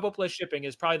 Yeah. Double plus shipping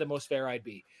is probably the most fair I'd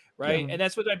be, right? Yeah. And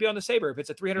that's what I'd be on the Saber. If it's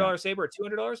a $300 Saber or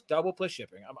 $200, double plus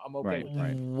shipping. I'm okay with that.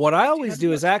 Right. What I always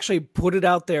do is actually put it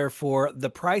out there for the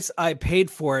price I paid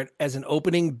for it as an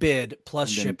opening bid plus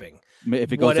And then shipping.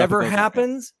 If it goes Whatever up, it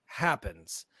goes up.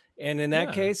 happens. And in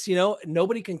that case, you know,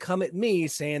 nobody can come at me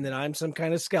saying that I'm some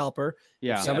kind of scalper.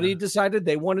 Yeah. If somebody decided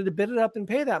they wanted to bid it up and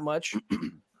pay that much,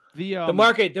 The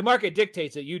market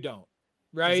dictates it. You don't,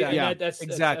 right? Exactly. And Yeah, that's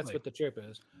exactly. what the trip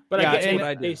is. But Yeah, I guess and- what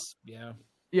I do.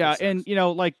 Yeah, and you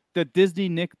know, like the Disney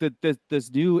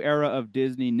this new era of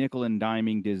Disney nickel and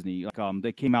diming Disney. Like,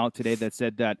 they came out today that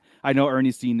said that, I know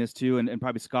Ernie's seen this too, and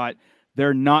probably Scott.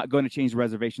 They're not going to change the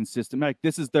reservation system. Like,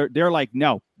 this is they're like,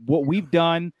 no, what we've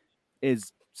done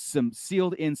is some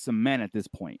sealed in cement at this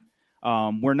point.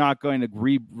 We're not going to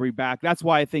re back. That's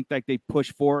why I think like they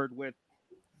push forward with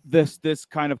this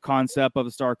kind of concept of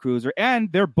the Star Cruiser,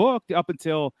 and they're booked up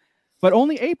until, but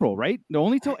only April, right? No,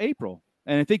 only till April.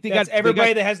 And I think That's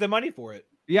everybody that has the money for it.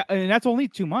 Yeah, and that's only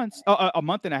 2 months, a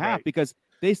month and a half, Right. because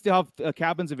they still have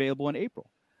cabins available in April.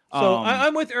 So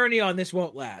I'm with Ernie on this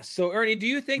won't last. So Ernie, do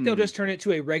you think they'll Hmm. just turn it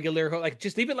to a regular, like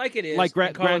just leave it like it is, like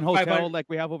and call Grand it Hotel, 500 like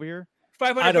we have over here.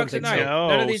 I $500 don't a think night. so.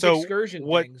 None of these So excursion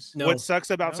what things. No. what sucks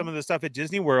about some of the stuff at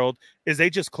Disney World is they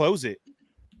just close it.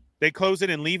 They close it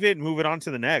and leave it and move it on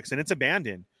to the next, and it's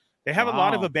abandoned. They have a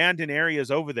lot of Wow. abandoned areas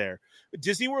over there.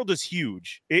 Disney World is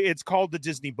huge. It's called the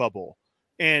Disney Bubble.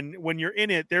 And when you're in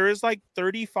it, there is like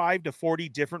 35 to 40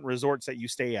 different resorts that you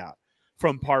stay at,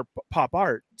 from Pop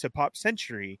Art to Pop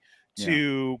Century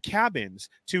to cabins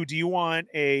to, do you want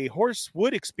a horse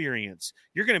wood experience?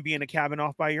 You're going to be in a cabin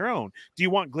off by your own. Do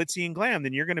you want glitzy and glam?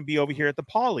 Then you're going to be over here at the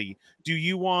Poly. Do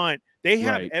you want, they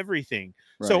have Right. everything.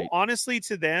 So Right. honestly,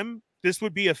 to them, this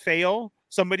would be a fail.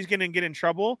 Somebody's going to get in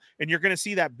trouble, and you're going to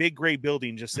see that big gray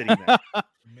building just sitting there.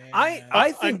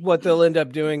 I think what they'll end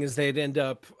up doing is they'd end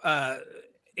up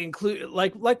include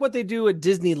like what they do at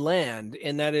Disneyland,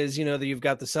 and that is, you know, that you've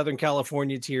got the Southern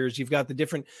California tiers, you've got the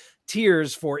different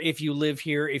tiers for if you live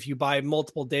here, if you buy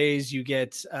multiple days, you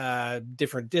get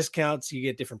different discounts, you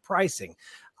get different pricing.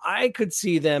 I could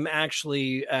see them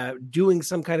actually doing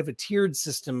some kind of a tiered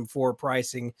system for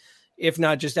pricing, if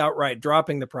not just outright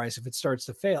dropping the price if it starts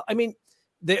to fail. I mean,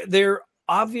 they're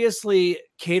obviously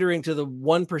catering to the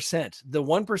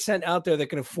 1% out there that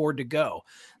can afford to go.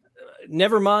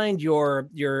 Never mind your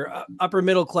upper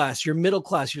middle class, your middle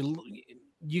class.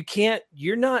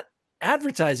 You're not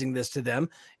advertising this to them,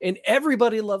 and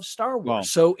everybody loves Star Wars. Well,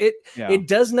 so yeah. it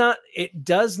does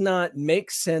not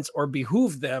make sense or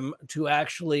behoove them to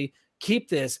actually keep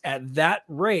this at that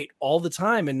rate all the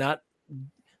time and not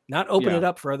open Yeah. it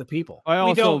up for other people. I We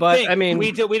also, don't but, think. I mean-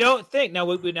 we don't think. Now,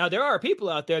 now there are people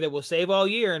out there that will save all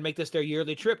year and make this their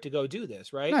yearly trip to go do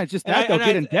this, right? no, it's just And that I- they'll and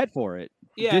get I- in debt for it.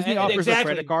 Yeah, Disney and offers a exactly.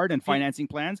 credit card and financing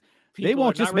plans. They People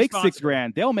won't are just not make $6 responsible.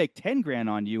 grand. They'll make 10 grand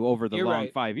on you over the You're long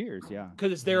right. 5 years. Yeah.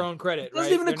 Because it's their own credit. It doesn't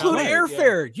right? even They're not include like-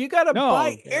 airfare. You got to No.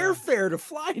 buy Yeah. airfare to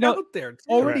fly You know, out there. too.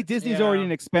 Already, Correct. Disney's Yeah. already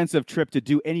an expensive trip to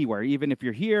do anywhere, even if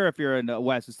you're here, if you're in the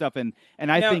West and stuff. And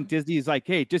I Now- think Disney is like,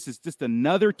 hey, this is just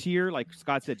another tier, like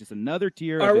Scott said, just another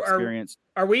tier of Are- experience.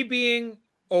 Are we being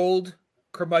old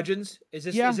curmudgeons? Is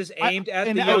this Yeah. aimed at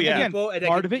and the oh, young yeah. people? And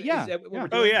Part of it, is yeah. that what Yeah. we're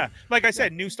Oh doing? yeah, like I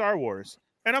said, new Star Wars.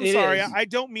 And I'm It sorry, is. I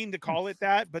don't mean to call it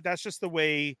that, but that's just the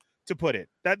way to put it.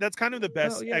 That's kind of the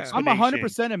best Well, yeah. I'm I'm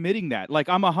explanation. 100% admitting that. Like,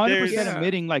 I'm 100% There's-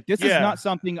 admitting, like, this is Yeah. not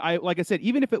something like I said,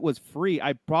 even if it was free,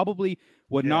 I probably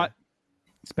would Yeah. not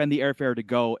spend the airfare to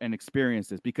go and experience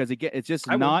this, because it's just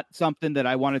I would. not something that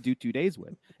I want to do 2 days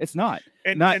with. It's not.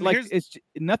 And Not and like here's- it's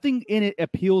nothing in it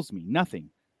appeals me.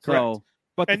 Nothing. So, Correct.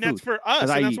 but the And that's food. for us, 'Cause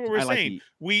I and that's eat. what we're I like to saying.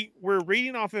 eat. We're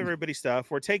reading off of everybody's stuff.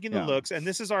 We're taking the Yeah. looks, and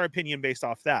this is our opinion based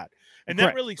off that. And that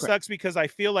Correct, really correct. sucks because I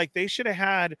feel like they should have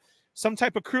had some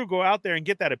type of crew go out there and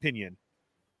get that opinion.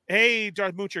 Hey,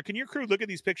 Darth Moocher, can your crew look at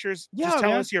these pictures? Yeah, Just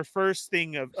tell man. us your first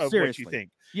thing of what you Seriously. think.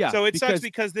 Yeah. So it sucks because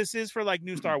because this is for like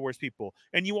new Star Wars people,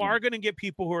 and you Yeah. are going to get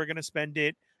people who are going to spend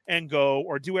it and go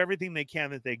or do everything they can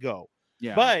that they go.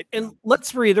 yeah. But And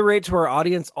let's reiterate to our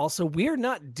audience also, we're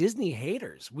not Disney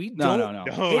haters. We no, don't no,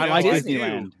 no. No, I like Disney.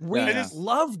 Disneyland. We Yeah, yeah.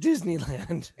 love Disneyland.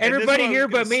 And this Everybody is what I here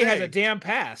was gonna but me has say. a damn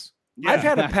pass. I've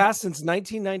had a pass since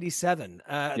 1997.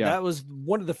 Yeah. That was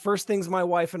one of the first things my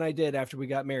wife and I did after we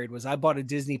got married was I bought a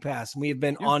Disney pass, and we have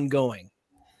been Yeah. ongoing.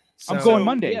 I'm So, going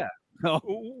Monday. Yeah. Oh,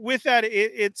 with that,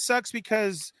 it sucks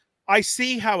because I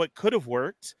see how it could have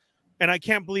worked, and I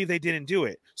can't believe they didn't do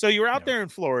it. So you're out there in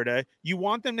Florida, you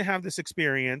want them to have this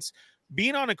experience.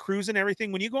 Being on a cruise and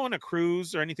everything, when you go on a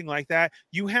cruise or anything like that,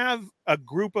 you have a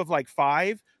group of like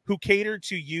 5 who cater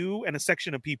to you and a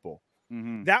section of people.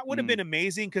 mhm. That would have Mhm. been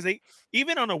amazing because they,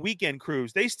 even on a weekend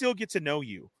cruise, they still get to know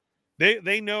you.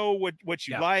 They know what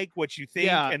you Yeah. like, what you think,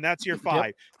 Yeah. and that's your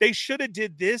 5. They should have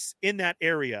did this in that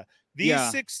area. These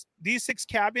Yeah. these 6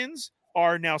 cabins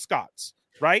are now Scott's,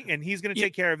 right? And he's going to Yeah.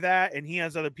 take care of that, and he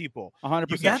has other people. You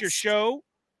 100%. get your That's- show.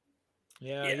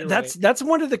 Yeah, Yeah, you're that's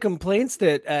one of the complaints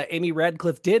that Amy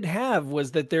Radcliffe did have was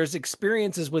that there's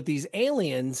experiences with these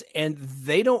aliens and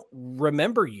they don't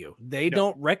remember you. They No.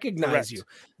 don't recognize Correct. you.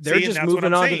 They're See, and just that's what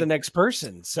moving I'm on to saying. the next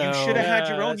person. So You should have had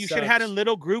your Yeah, own. that You should have had in sucks.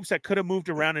 little groups that could have moved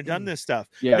around and done this stuff.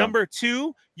 Yeah. Number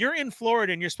 2, you're in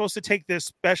Florida and you're supposed to take this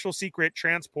special secret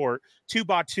transport to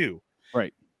Batu.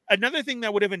 Right. Another thing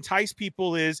that would have enticed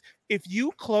people is if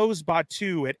you closed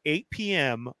Batu at 8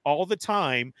 p.m. all the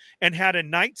time and had a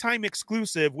nighttime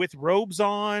exclusive with robes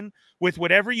on, with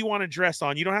whatever you want to dress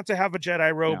on. You don't have to have a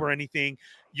Jedi robe Yeah. or anything.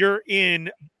 You're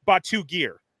in Batu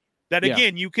gear. That Yeah.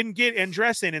 again, you can get and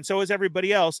dress in, and so is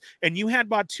everybody else. And you had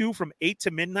Batu from 8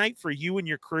 to midnight for you and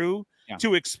your crew Yeah.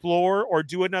 to explore or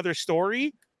do another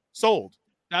story. Sold.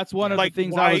 That's one of Like, the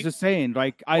things I why- was just saying.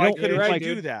 Like, I Why don't couldn't you're right, like you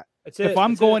dude. do that? That's it. if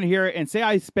I'm That's going it. here and say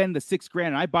I spend the $6,000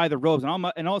 and I buy the robes and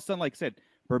and all of a sudden, like I said,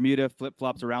 Bermuda flip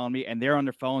flops around me and they're on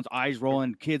their phones, eyes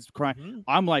rolling, kids crying. Mhm.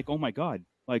 I'm like, oh my god,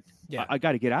 like Yeah. I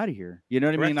got to get out of here. You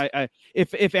know what I mean? I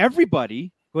if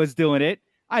everybody was doing it,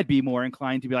 I'd be more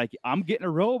inclined to be like, I'm getting a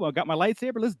robe, I got my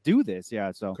lightsaber, let's do this.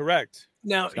 Yeah. So Correct.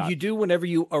 now Scott. you do whenever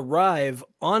you arrive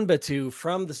on Batu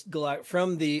from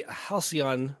the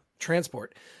Halcyon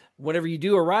transport. Whenever you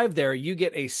do arrive there, you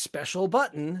get a special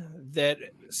button that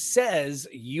says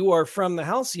you are from the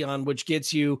Halcyon, which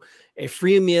gets you a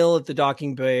free meal at the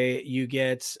docking bay. You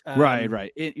get right.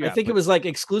 I think it was like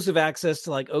exclusive access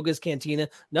to like Oga's Cantina.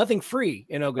 Nothing free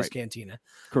in Oga's Right. Cantina.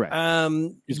 correct.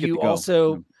 Just get You to go.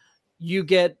 also you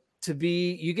get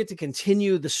to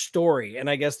continue the story, and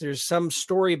I guess there's some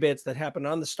story bits that happen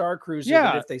on the Star Cruiser.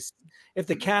 Yeah. That if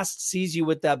the cast sees you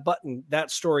with that button, that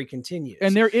story continues.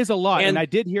 And there is a lot, and And I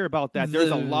did hear about that.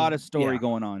 There's a lot of story yeah.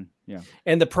 going on. Yeah.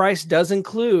 And the price does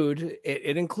include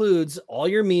it includes all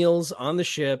your meals on the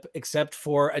ship except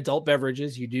for adult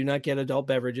beverages. You do not get adult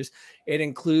beverages. It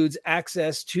includes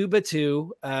access to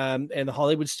Batu and the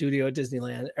Hollywood studio at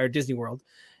Disneyland or Disney World.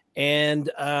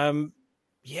 And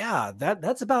yeah,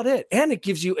 that's about it. And it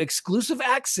gives you exclusive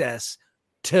access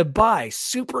to buy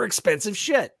super expensive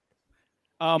shit.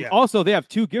 Yeah. Also, they have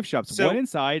 2 gift shops, So- one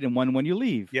inside and one when you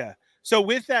leave. Yeah. So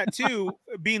with that too,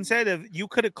 being said, of you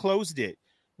could have closed it.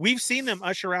 We've seen them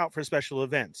usher out for special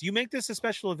events. You make this a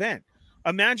special event.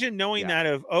 Imagine knowing Yeah. that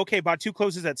of okay, Batu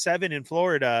closes at 7 in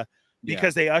Florida Yeah.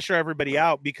 because they usher everybody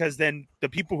out. Because then the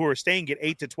people who are staying get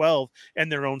 8 to 12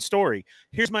 and their own story.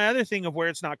 Here's my other thing of where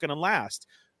it's not going to last.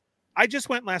 I just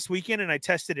went last weekend and I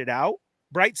tested it out.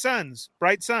 Bright Suns.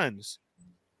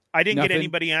 I didn't get Nothing.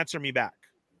 anybody answer me back.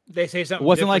 They say something. It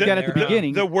wasn't like different that at there, the huh?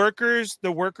 beginning.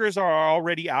 The workers are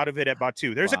already out of it at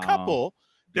Batu. There's a Wow. couple.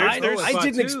 I There's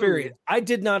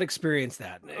did not experience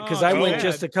that because Oh, I go went ahead.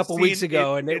 just a couple See, weeks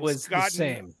ago and it it's was the gotten-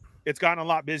 same. it's gotten a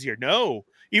lot busier. No,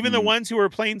 even the Mm. ones who were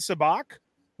playing Sabak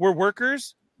were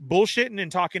workers bullshitting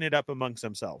and talking it up amongst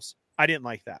themselves. I didn't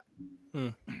like that Hmm.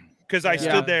 because I Yeah.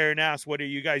 stood there and asked, "What are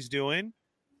you guys doing?"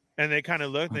 And they kind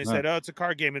of looked and they Uh-huh. said, "Oh, it's a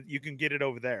card game. You can get it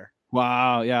over there."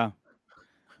 Wow, yeah.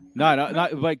 Not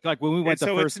like when we went the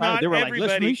so first it's time, not they were like, "Let me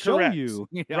everybody, show correct. you."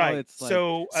 You know, Right. It's like,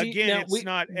 So See, again, now it's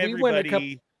not we went a everybody. couple-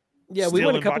 Yeah, we still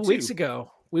went a in couple Batu. weeks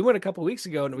ago. We went a couple weeks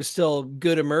ago, and it was still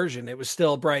good immersion. It was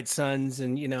still Bright Suns,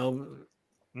 and Mhm.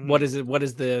 what is it? What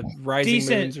is the Rising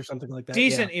Decent- Moons or something like that?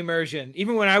 Decent immersion.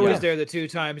 Even when I was Yeah. there the 2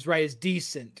 times, right? Is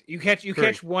decent. You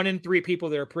catch 1 in 3 people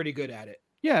that are pretty good at it.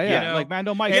 yeah. you know? Like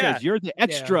Mando Mike Yeah. says, you're the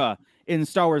extra in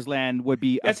Star Wars land would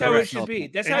be. That's how it should be.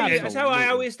 That's how I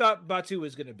always thought Batu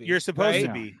was going to be. You're supposed right?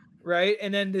 to be. Right.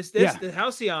 And then the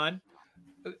Halcyon.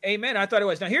 Amen. I thought it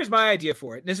was. Now here's my idea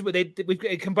for it. And this is what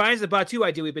it combines the Batu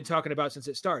idea we've been talking about since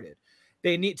it started.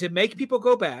 They need to make people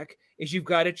go back is you've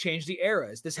got to change the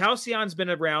eras. This Halcyon's been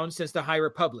around since the High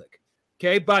Republic.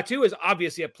 Okay. Batu is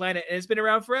obviously a planet and it's been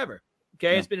around forever.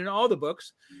 Okay. Yeah. It's been in all the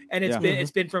books and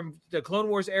it's been from the Clone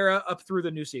Wars era up through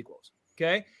the new sequels.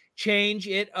 Okay. Change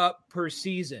it up per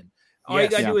season. All you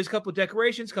gotta do is a couple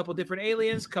decorations, couple different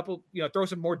aliens, throw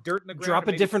some more dirt in the ground. Drop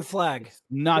a different flag.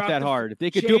 Not that hard. If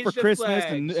they could do it for Christmas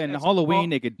and Halloween,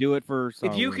 they could do it for Star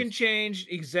If you Wars. can change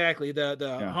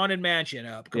the Haunted Mansion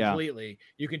up completely,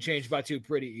 you can change Batu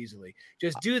pretty easily.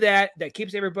 Just do that. That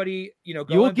keeps everybody, going.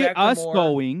 You'll get back us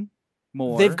going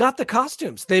more. They've got the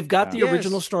costumes. They've got the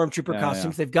original Stormtrooper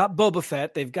costumes. They've got Boba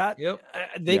Fett. They've got.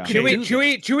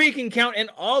 Chewie can count in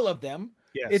all of them.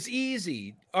 Yes. It's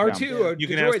easy. R2 you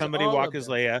can have somebody walk as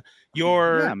Leia.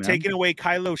 You're taking away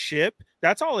Kylo's ship.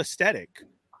 That's all aesthetic.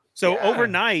 So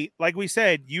overnight, like we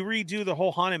said, you redo the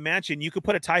whole Haunted Mansion. You could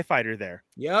put a TIE fighter there.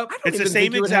 Yep, it's the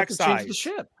same exact size. Change the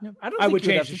ship. I would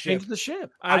change the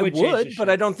ship. I would, but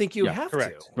I don't think you have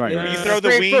to. Right. You throw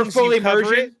the wings. You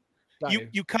cover it.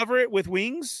 You cover it with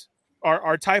wings,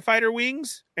 our TIE fighter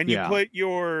wings, and you put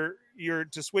your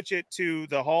to switch it to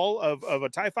the hull of a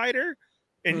TIE fighter.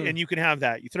 And you can have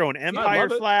that. You throw an Empire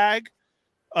flag.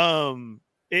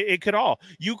 It could all.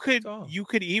 You could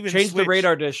even change the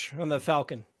radar dish on the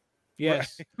Falcon.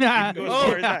 Yes.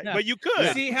 But you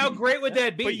could. See how great would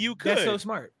that be? But you could. That's so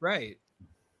smart, right?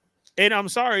 And I'm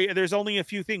sorry, there's only a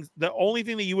few things. The only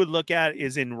thing that you would look at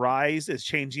is in Rise is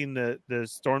changing the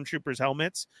Stormtroopers'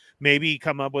 helmets. Maybe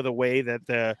come up with a way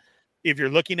that if you're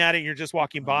looking at it and you're just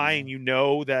walking by and you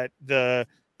know that the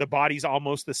body's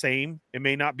almost the same. It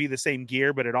may not be the same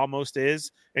gear, but it almost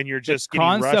is. And you're just the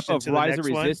getting rushed concept into of Rise of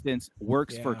the next Resistance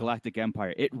works for Galactic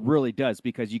Empire. It really does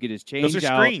because you could just change Those are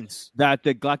out screens. that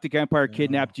the Galactic Empire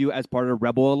kidnapped you as part of the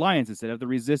Rebel Alliance instead of the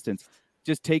Resistance.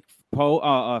 Just take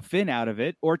Finn out of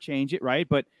it or change it, right?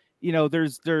 But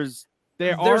there's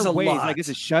are ways like this: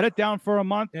 is shut it down for a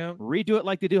month, redo it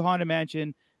like they do Haunted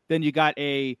Mansion. Then you got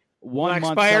a 1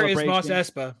 month Spire celebration. is Mos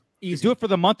Espa. Easy. Do it for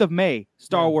the month of May,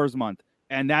 Star Wars month.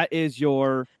 And that is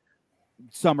your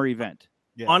summer event.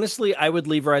 Yeah. Honestly, I would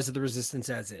leave Rise of the Resistance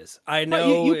as is. I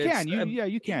know you can.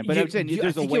 You can. But I'm saying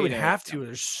there's a way you would have to.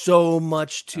 There's so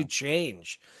much to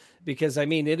change because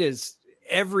it is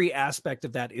every aspect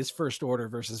of that is First Order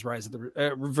versus Rise of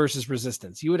the versus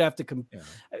Resistance. You would have to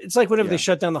It's like whenever they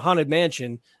shut down the Haunted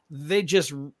Mansion, they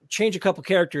just change a couple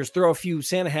characters, throw a few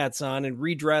Santa hats on, and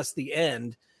redress the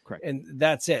end. Correct. And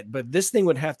that's it. But this thing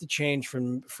would have to change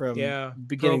from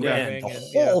beginning to end.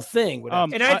 The whole thing would.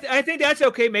 And I think that's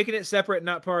okay, making it separate,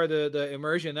 not part of the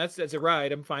immersion. That's a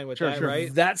ride. I'm fine with that.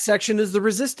 Right. That section is the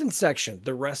Resistance section.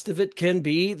 The rest of it can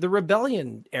be the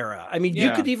Rebellion era.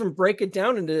 You could even break it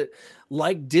down into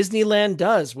like Disneyland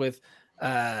does with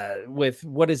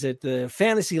what is it? The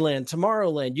Fantasyland,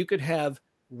 Tomorrowland. You could have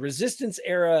Resistance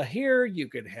era here, you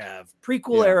could have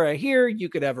prequel era here, you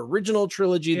could have original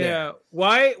trilogy there.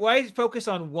 Why focus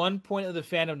on one point of the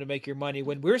fandom to make your money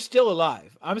when we're still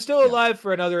alive? I'm still alive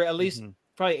for another at least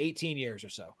probably 18 years or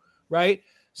so, right?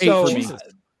 So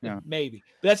maybe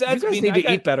that's you guys need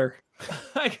to eat better.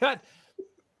 I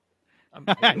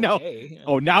know. Okay.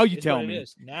 Oh, now you tell me.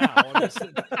 Now I'm just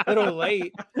a little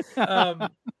late. I'm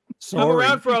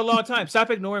around for a long time.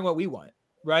 Stop ignoring what we want,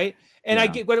 right? And I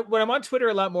get when I'm on Twitter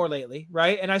a lot more lately,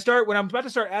 right? And when I'm about to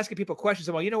start asking people questions,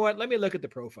 I'm like, you know what? Let me look at the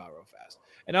profile real fast.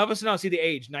 And all of a sudden I'll see the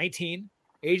age 19,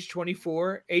 age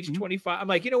 24, age 25. I'm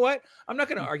like, you know what? I'm not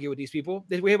going to argue with these people.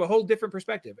 We have a whole different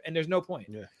perspective, and there's no point.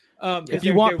 Yeah. If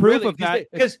you want proof of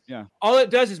that, because all it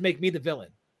does is make me the villain,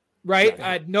 right?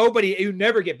 You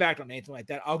never get back on anything like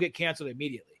that. I'll get canceled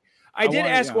immediately. I did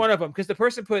ask one of them because the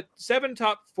person put 7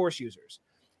 top Force users,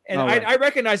 and I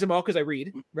recognize them all because I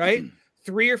read, right?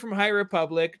 3 are from High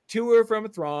Republic, 2 are from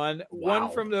Thrawn,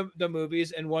 1 from the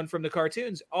movies, and 1 from the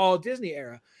cartoons, all Disney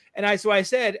era. And I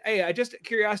said, hey, I just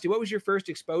curiosity, what was your first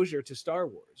exposure to Star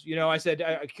Wars? I said,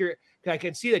 I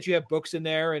can see that you have books in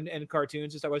there and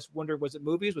cartoons. And so I was wondering, was it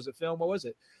movies? Was it film? What was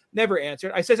it? Never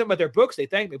answered. I said something about their books. They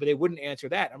thanked me, but they wouldn't answer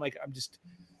that. I'm like, I'm just,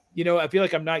 I feel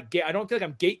like I don't feel like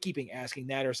I'm gatekeeping asking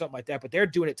that or something like that, but they're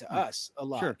doing it to us a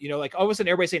lot. Sure. Like all of a sudden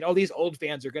everybody's saying, oh, these old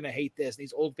fans are going to hate this.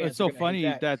 These old fans. It's so funny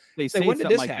that they say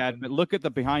something like that, but look at the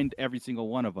behind every single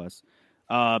one of us.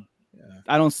 I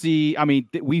don't see,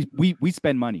 we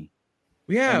spend money.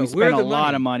 Yeah. We spend a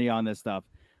lot of money on this stuff.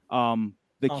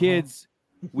 The kids,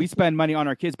 we spend money on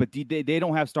our kids, but they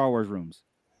don't have Star Wars rooms.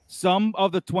 Some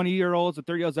of the 20-year-olds, the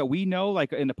 30-year-olds that we know,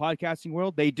 like in the podcasting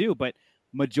world, they do, but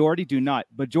majority do not.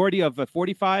 Majority of the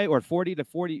 45 or 40 to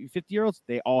 50-year-olds,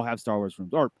 they all have Star Wars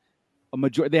rooms, or a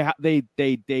majority.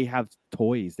 They have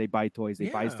toys. They buy toys. They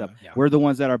buy stuff. Yeah. We're the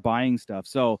ones that are buying stuff.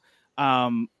 So,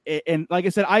 and like I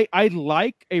said, I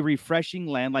like a refreshing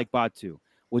land like Batu.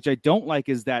 Which I don't like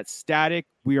is that static.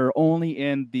 We are only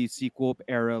in the sequel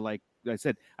era. Like I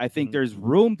said, I think there's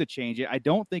room to change it. I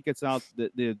don't think it's out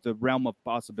the realm of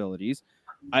possibilities.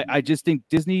 I just think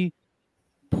Disney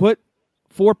put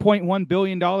 $4.1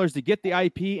 billion to get the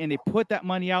IP, and they put that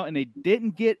money out, and they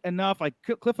didn't get enough. Like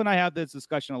Cliff and I have this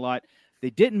discussion a lot.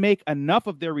 They didn't make enough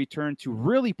of their return to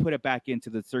really put it back into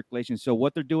the circulation. So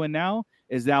what they're doing now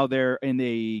is now they're in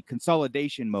a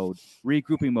consolidation mode,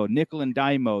 regrouping mode, nickel and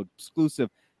dime mode, exclusive.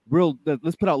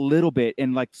 Let's put out a little bit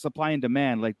in like supply and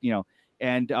demand, like, you know,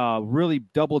 and really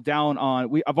double down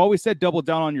on. I've always said double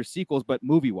down on your sequels, but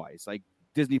movie wise, like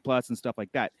Disney Plus and stuff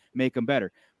like that, make them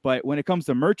better. But when it comes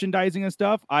to merchandising and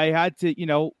stuff, I had to, you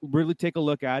know, really take a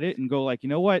look at it and go like, you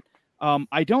know what?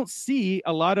 I don't see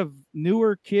a lot of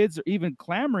newer kids or even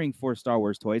clamoring for Star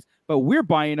Wars toys, but we're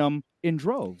buying them in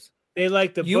droves. They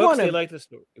like the books. They like the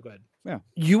story. Go ahead. Yeah.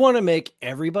 You want to make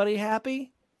everybody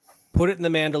happy? Put it in the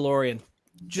Mandalorian.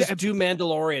 Just do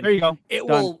Mandalorian. There you go. It Done.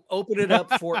 will open it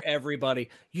up for everybody.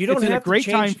 You don't It's in have a great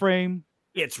to change. time frame.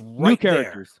 It's right New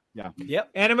characters. there. Yeah.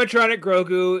 Yep. Animatronic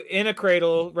Grogu in a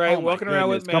cradle, right? Oh my Walking around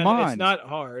with goodness, man. come It's on. not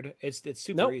hard. It's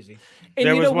super Nope. easy. And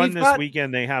There you was know, one we've this got-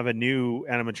 weekend. They have a new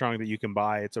animatronic that you can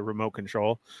buy. It's a remote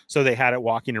control. So they had it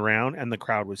walking around, and the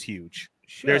crowd was huge.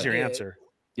 There's your answer.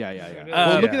 Yeah.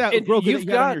 Well, look at that and Grogu that you've you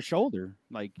got on got- your shoulder,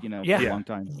 like, you know, Yeah. for a long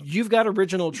time. You've got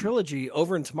original trilogy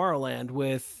over in Tomorrowland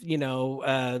with, you know,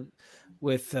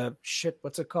 shit,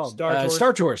 what's it called? Star Tours.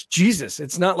 Star Tours. Jesus,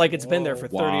 it's not like it's been there for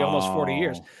 30, almost 40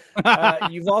 years.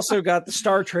 You've also got the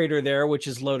Star Trader there, which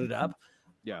is loaded up.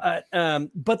 Yeah.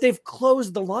 But they've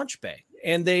closed the launch bay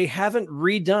and they haven't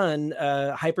redone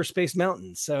Hyperspace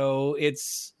Mountain. So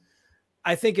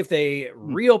I think if they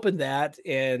reopened that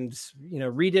and, you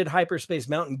know, redid Hyperspace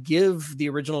Mountain, give the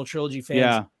original trilogy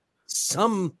fans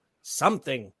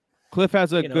something. Cliff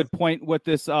has a you know. good point with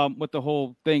this, with the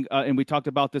whole thing, and we talked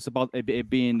about this about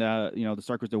it being, you know, the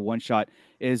Star Cruiser one shot.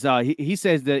 Is he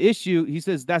says the issue? He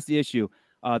says that's the issue.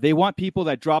 They want people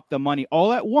that drop the money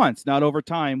all at once, not over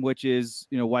time, which is,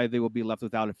 you know, why they will be left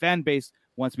without a fan base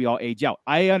once we all age out.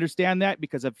 I understand that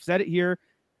because I've said it here.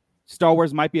 Star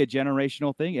Wars might be a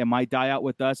generational thing. It might die out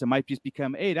with us. It might just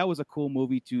become, hey, that was a cool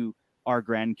movie to our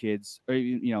grandkids, or,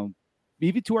 you know,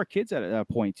 even to our kids at a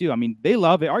point too. I mean, they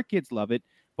love it. Our kids love it.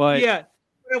 But yeah,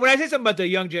 when I say something about the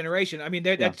young generation, I mean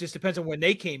that just depends on when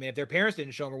they came in. If their parents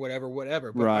didn't show them or whatever.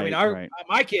 But I mean,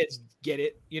 my kids get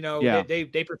it. You know, they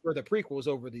prefer the prequels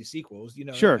over the sequels. You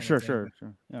know, sure.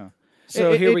 Yeah.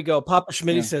 So here we go. Papa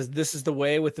Schmitty says this is the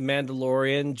way with the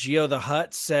Mandalorian. Geo the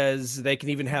Hutt says they can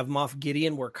even have Moff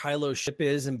Gideon where Kylo's ship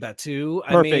is in Batu.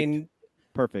 I mean,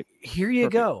 perfect. Here you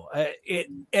go.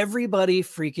 Everybody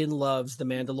freaking loves the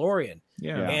Mandalorian.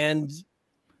 Yeah. And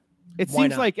it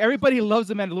seems like everybody loves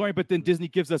the Mandalorian, but then Disney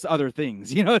gives us other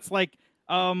things. You know, it's like,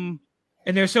 and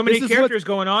there's so many characters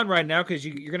going on right now because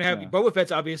you're gonna have Boba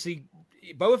Fett's obviously.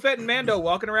 Boba Fett and Mando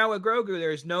walking around with Grogu.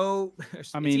 There's no.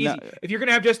 I mean, easy. If you're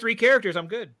gonna have just 3 characters, I'm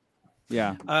good.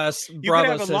 Yeah.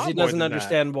 Bravo says he doesn't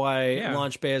understand why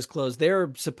Launch Bay is closed.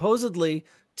 They're supposedly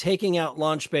taking out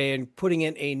Launch Bay and putting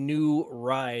in a new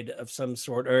ride of some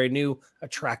sort or a new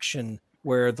attraction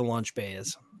where the Launch Bay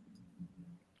is.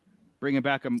 Bringing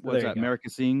back what's that?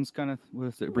 America Sings kind of.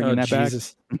 Was it bringing that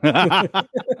Jesus. back?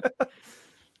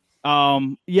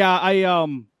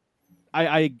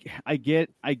 I get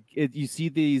you see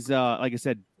these like I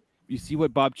said, you see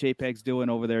what Bob Chapek's doing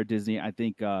over there at Disney. I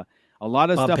think a lot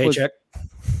of Bob stuff Paycheck.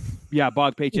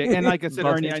 Bob Paycheck. And like I said,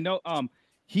 Bob Ernie, Paycheck. I know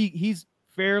he's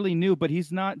fairly new, but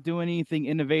he's not doing anything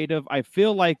innovative. I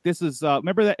feel like this is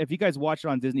remember that if you guys watch it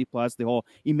on Disney Plus, the whole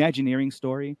Imagineering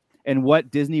story and what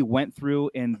Disney went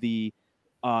through in the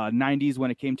 90s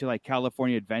when it came to like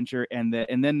California Adventure and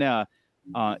then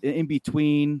in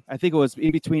between, I think it was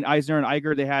in between Eisner and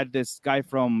Iger, they had this guy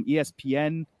from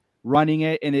ESPN running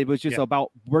it, and it was just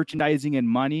about merchandising and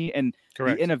money, and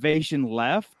the innovation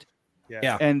left.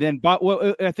 Yeah. And then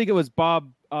I think it was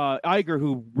Bob Iger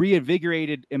who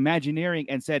reinvigorated Imagineering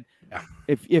and said,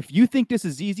 if you think this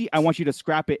is easy, I want you to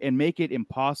scrap it and make it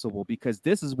impossible, because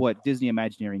this is what Disney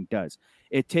Imagineering does.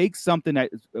 It takes something that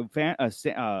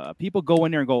people go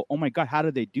in there and go, oh my God, how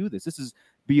did they do this? This is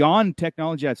beyond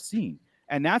technology I've seen.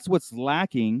 And that's what's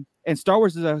lacking. And Star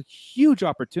Wars is a huge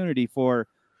opportunity for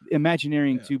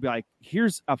Imagineering to be like,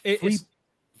 here's a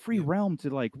free realm to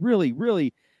like really,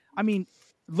 really, I mean,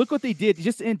 look what they did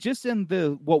just in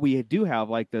the what we do have,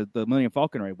 like the Millennium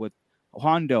Falcon, right, with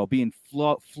Hondo being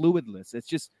fluidless. It's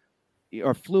just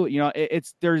or fluid,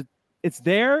 it's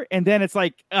there, and then it's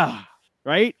like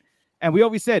right. And we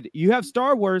always said, you have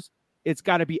Star Wars, it's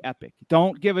got to be epic.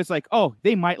 Don't give us like, oh,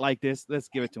 they might like this, let's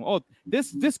give it to them. Oh,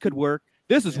 this could work.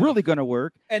 This is really going to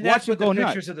work. And that's what the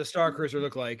pictures of the Star Cruiser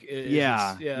look like.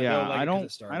 Yeah. I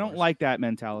don't like that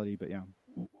mentality, but yeah.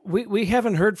 We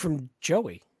haven't heard from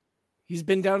Joey. He's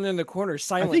been down in the corner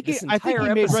silent. I think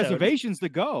he made reservations to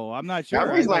go. I'm not sure. I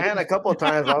raised my hand a couple of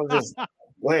times. I was just,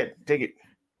 go ahead, take it.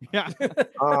 Yeah.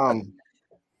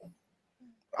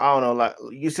 I don't know. Like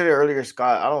you said it earlier,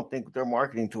 Scott. I don't think they're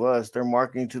marketing to us. They're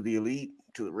marketing to the elite,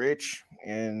 to the rich,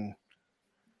 and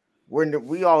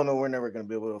we all know we're never going to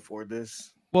be able to afford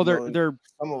this. Well, they're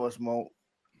some of us won't.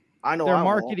 I know they're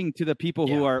marketing to the people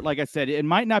who are, like I said, it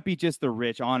might not be just the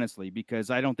rich, honestly, because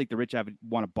I don't think the rich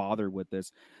want to bother with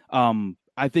this.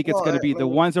 I think it's going to be the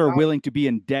ones that are willing to be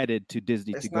indebted to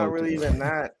Disney to go. It's not really even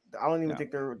that. I don't even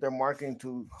think they're marketing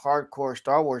to hardcore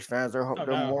Star Wars fans. They're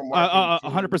more marketing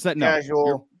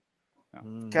 100%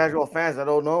 casual fans that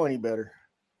don't know any better.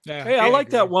 Yeah. Hey, I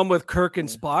like that one with Kirk and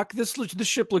Spock. The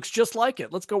ship looks just like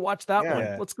it. Let's go watch that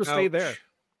one. Let's go stay there.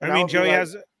 I mean, Joey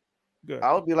has. Good.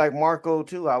 I would be like Marco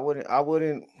too. I wouldn't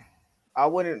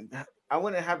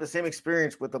have the same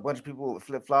experience with a bunch of people with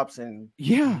flip flops and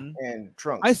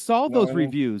trunks. I saw those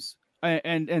reviews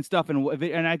and stuff,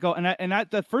 and I go and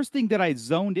the first thing that I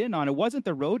zoned in on, it wasn't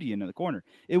the Rodian in the corner.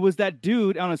 It was that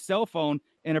dude on a cell phone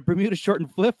in a Bermuda short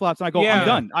and flip flops. And I go, I'm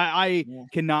done. I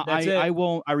cannot. I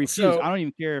won't. I refuse. So, I don't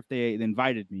even care if they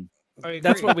invited me.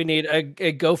 That's what we need, a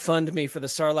GoFundMe for the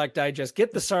Sarlacc Digest.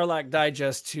 Get the Sarlacc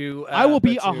Digest to I will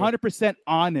be 100%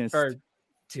 honest.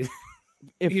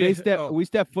 If we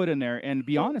step foot in there and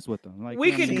be honest with them. Like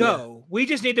we could go. We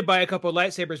just need to buy a couple of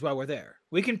lightsabers while we're there.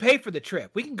 We can pay for the trip.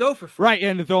 We can go for free. Right,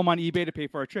 and throw them on eBay to pay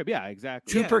for our trip. Yeah,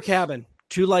 exactly. 2 per cabin.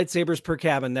 2 lightsabers per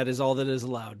cabin. That is all that is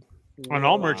allowed. On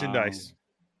all merchandise.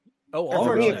 Oh, all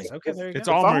merchandise. Okay, there you it's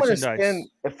go. all merchandise.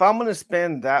 If I'm going to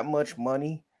spend that much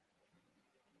money,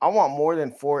 I want more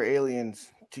than 4 aliens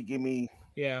to give me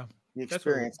the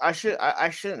experience. I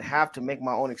shouldn't have to make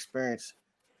my own experience.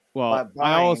 Well,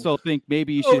 I also think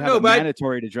maybe you should have it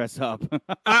mandatory to dress up.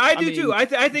 I do too. I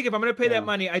think if I'm going to pay that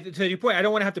money, to your point, I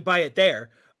don't want to have to buy it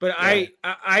there. But I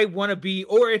want to be,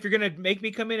 or if you're going to make me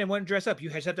come in and want to dress up,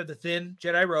 you have to have the thin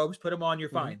Jedi robes, put them on, you're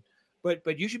fine.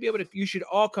 But you should be able to. You should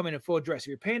all come in full dress. If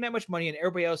you're paying that much money, and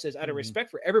everybody else says, out of respect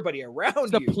for everybody around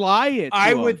supply it.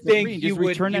 I would think you would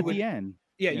return at the end.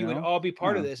 Yeah, you would all be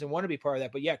part of this and want to be part of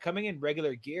that. But yeah, coming in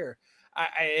regular gear,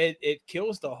 it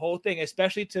kills the whole thing,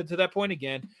 especially to that point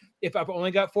again. If I've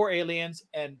only got 4 aliens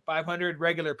and 500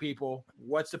 regular people,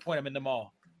 what's the point? I'm in the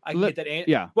mall. I can get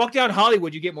that. Walk down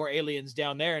Hollywood, you get more aliens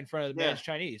down there in front of the man's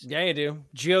Chinese. Yeah, you do.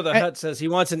 Geo the Hutt says he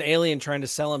wants an alien trying to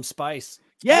sell him spice.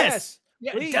 Yes.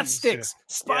 Yeah, death sticks,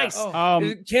 spice,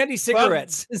 candy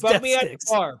cigarettes. Bug me at the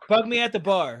bar. Bug me at the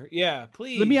bar. Yeah,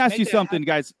 please. Let me ask you something,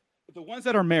 guys. The ones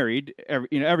that are married,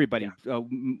 everybody,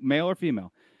 male or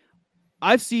female.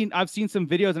 I've seen some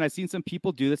videos and I've seen some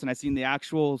people do this, and I've seen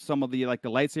some of the the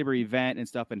lightsaber event and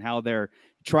stuff, and how they're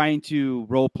trying to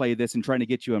role play this and trying to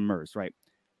get you immersed. Right,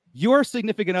 your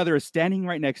significant other is standing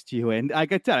right next to you, and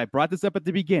like I said, I brought this up at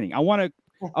the beginning. I want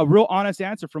a real honest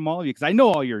answer from all of you because I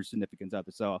know all your significant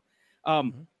others. So.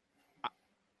 How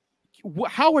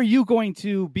are you going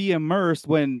to be immersed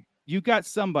when you got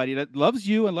somebody that loves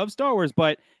you and loves Star Wars,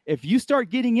 but if you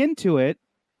start getting into it,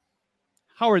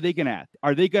 how are they going to act?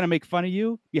 Are they going to make fun of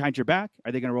you behind your back?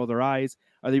 Are they going to roll their eyes?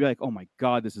 Are they like, oh my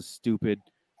God, this is stupid?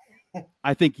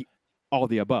 I think all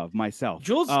the above myself.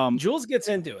 Jules gets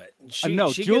into it. She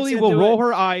Julie will roll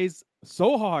her eyes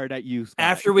so hard at you, Scott.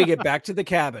 After we get back to the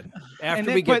cabin.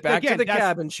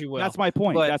 Cabin, she will. That's my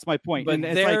point. That's my point. But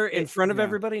there in front of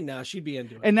everybody, no, she'd be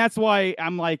into it. And that's why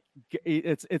I'm like,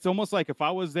 it's almost like if I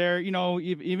was there,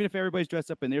 even if everybody's dressed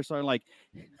up and they're starting like,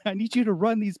 I need you to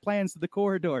run these plans to the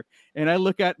corridor. And I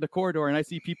look at the corridor and I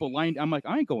see people lined. I'm like,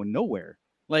 I ain't going nowhere.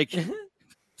 Like,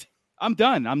 I'm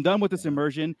done. I'm done with this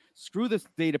immersion. Screw this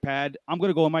data pad. I'm going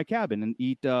to go in my cabin and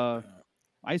eat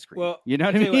ice cream. Well, you know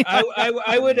what I mean?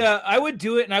 I would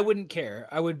do it and I wouldn't care.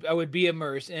 I would be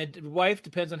immersed. And wife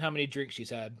depends on how many drinks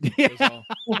she's had.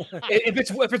 If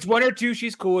it's 1 or 2,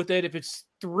 she's cool with it. If it's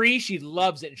 3, she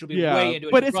loves it and she'll be way into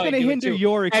it. But it's going to hinder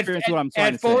your experience. What I'm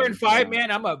saying. At 4 and 5,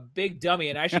 man, I'm a big dummy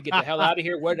and I should get the hell out of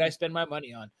here. What did I spend my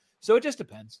money on? So it just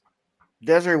depends.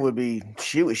 Desiree would be.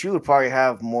 She would probably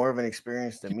have more of an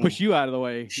experience than me. Push you out of the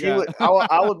way. She would.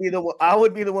 I would be the one. I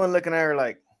would be the one looking at her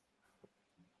like.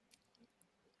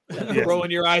 Rolling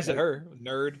your eyes at her,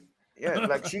 nerd. Yeah,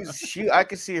 like I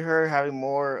could see her having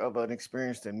more of an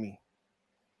experience than me.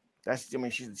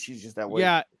 She's just that way.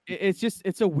 Yeah,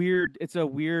 it's a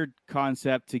weird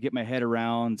concept to get my head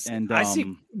around. And I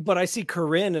see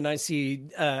Corinne and I see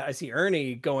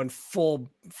Ernie going full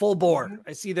bore.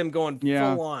 I see them going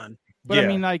full on. But I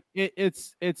mean, like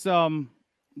it's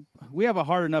we have a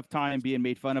hard enough time being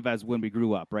made fun of as when we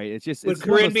grew up, right? It's just. Would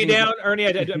Corinne be down? Ernie,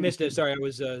 I missed it. Sorry, I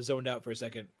was zoned out for a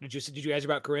second. Did you ask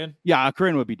about Corinne? Yeah,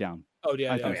 Corinne would be down. Oh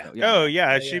yeah,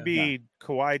 yeah. She'd be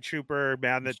Kawaii Trooper,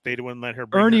 man. That they wouldn't let her.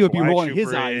 Bring Ernie her would be Kawaii rolling Trooper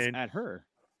his eyes in. at her.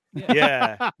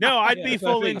 Yeah. No, I'd be that's what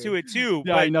I full figured. into it too.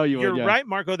 Yeah, but I know you would, You're yeah. right,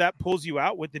 Marco. That pulls you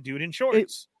out with the dude in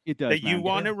shorts. It does. That you man.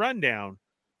 want to run down.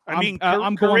 I mean,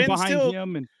 I'm going Corinne behind still,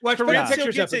 him and Corinne still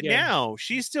pictures gets up it again. now.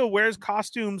 She still wears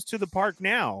costumes to the park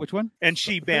now. Which one? And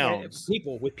she bounds.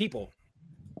 With people.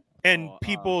 And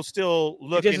people still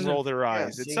look and roll their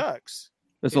eyes. It sucks.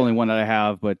 That's the only one that I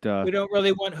have, but We don't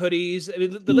really want hoodies. I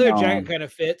mean, the leather jacket kind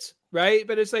of fits, right?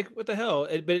 But it's like, what the hell?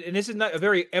 And this is not a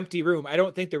very empty room. I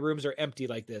don't think the rooms are empty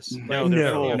like this. No,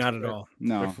 they're full. not at all.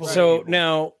 no. So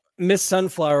now Miss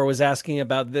Sunflower was asking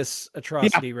about this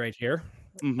atrocity right here.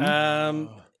 Mhm.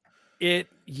 It's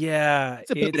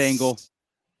a bit angle.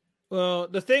 Well,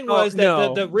 the thing was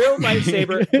that the real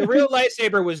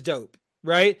lightsaber, was dope,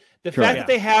 right? The fact that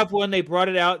they have one, they brought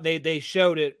it out, they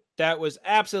showed it. That was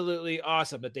absolutely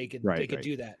awesome that they could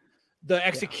do that. The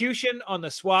execution on the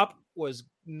swap was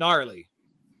gnarly.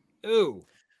 Ooh,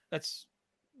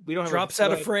 we don't have drops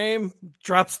out of frame,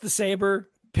 drops the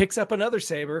saber, picks up another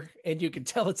saber, and you can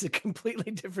tell it's a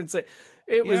completely different saber.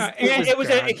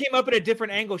 It came up at a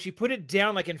different angle. She put it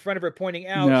down like in front of her, pointing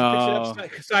out. She picks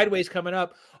it up sideways, coming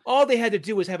up. All they had to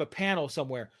do was have a panel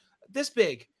somewhere this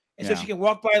big, and so she can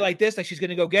walk by like this, like she's going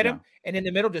to go get him, and in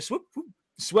the middle just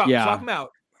swap him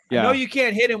out. I know you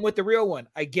can't hit him with the real one.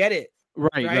 I get it.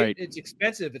 Right. It's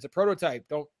expensive. It's a prototype.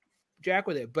 Don't jack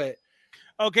with it. But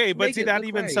okay, but see that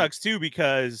even sucks too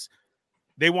because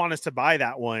they want us to buy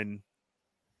that one,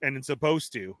 and it's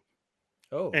supposed to.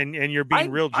 Oh, and you're being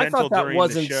real gentle during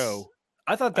the show.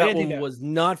 I thought that one was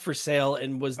not for sale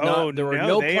and was not. There were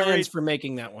no plans for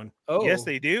making that one. Oh, yes,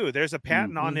 they do. There's a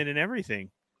patent on it and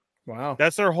everything. Wow,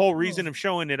 that's their whole reason of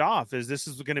showing it off. Is this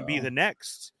is going to be the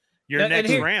next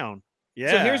next round?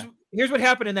 Yeah. So here's what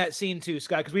happened in that scene too,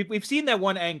 Scott, because we've seen that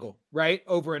one angle right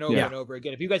over and over and over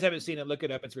again. If you guys haven't seen it, look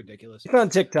it up. It's ridiculous. It's on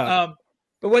TikTok.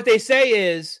 But what they say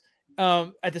is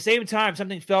at the same time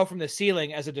something fell from the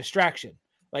ceiling as a distraction.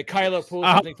 Like Kylo pulled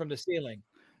something from the ceiling.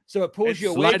 So it pulls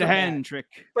you away from hand that. Trick.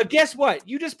 But guess what?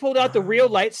 You just pulled out the real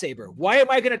lightsaber. Why am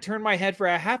I going to turn my head for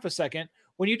a half a second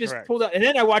when you just pulled out? And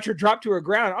then I watch her drop to her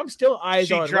ground. I'm still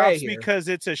eyes on Rey. She drops because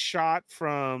it's a shot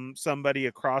from somebody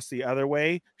across the other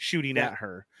way shooting at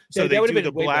her. So they do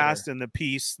the blast and the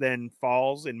piece then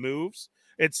falls and moves.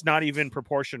 It's not even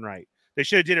proportion right. They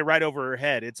should have did it right over her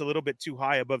head. It's a little bit too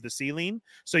high above the ceiling,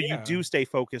 so you do stay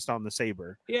focused on the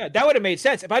saber. Yeah, that would have made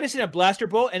sense. If I just seen a blaster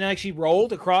bolt and then she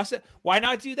rolled across it, why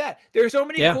not do that? There are so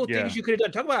many cool things you could have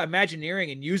done. Talk about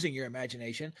Imagineering and using your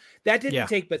imagination. That didn't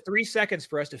take but 3 seconds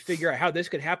for us to figure out how this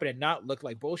could happen and not look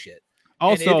like bullshit.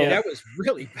 Also, that was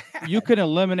really bad. You can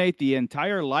eliminate the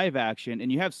entire live action, and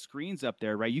you have screens up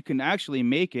there, right? You can actually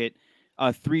make it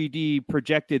a 3D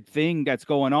projected thing that's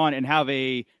going on and have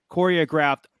a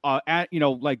choreographed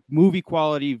like movie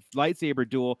quality lightsaber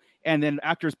duel, and then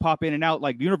actors pop in and out.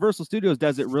 Like Universal Studios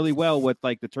does it really well with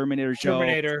like the Terminator show.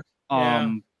 You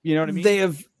know what I mean?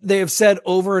 They have said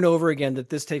over and over again that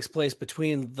this takes place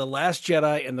between The Last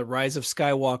Jedi and The Rise of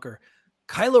Skywalker.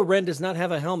 Kylo Ren does not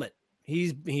have a helmet.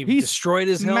 He destroyed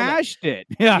his helmet. Smashed it.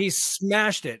 Yeah, he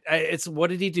smashed it. It's what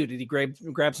did he do? Did he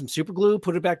grab some super glue,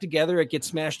 put it back together? It gets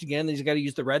smashed again. Then he's got to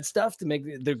use the red stuff to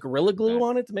make the Gorilla Glue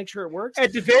on it to make sure it works.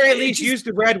 At the very least, use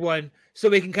the red one so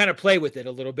we can kind of play with it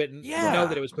a little bit and know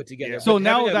that it was put together. So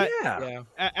now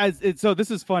so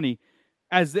this is funny.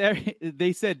 As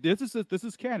they said, this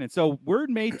is canon. So we're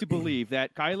made to believe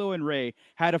that Kylo and Rey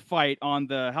had a fight on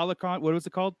the Halcyon. What was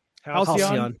it called?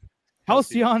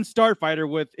 Halcyon Starfighter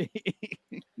with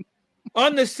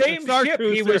on the same ship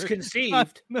he was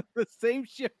conceived. The same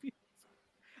ship.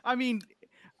 I mean,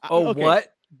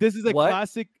 what? This is a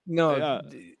classic. No,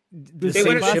 this is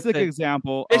a classic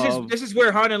example. This is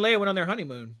where Han and Leia went on their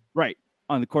honeymoon. Right.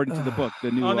 According to the book,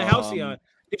 the new on the Halcyon.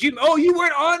 Did you? Oh, you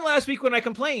weren't on last week when I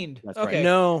complained. That's okay. Right.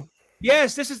 No.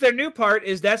 Yes, this is their new part.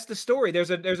 That's the story.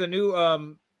 There's a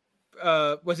new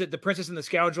was it The Princess and the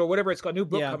Scoundrel, whatever it's called, new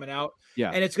book coming out. Yeah.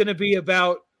 And it's going to be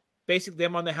about basically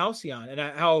them on the Halcyon and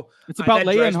how it's about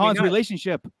Leia and Han's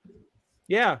relationship.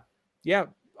 Yeah.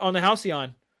 On the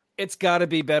Halcyon. It's got to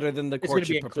be better than the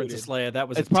courtship of Princess Leia. That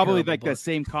was it's probably like the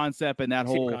same concept and that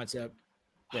whole concept.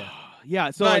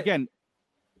 Yeah. So But- again,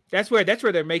 That's where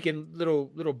they're making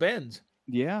little bends.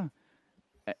 yeah.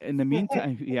 In the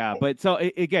meantime, yeah. But so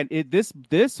again,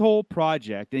 this whole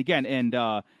project again, and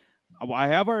I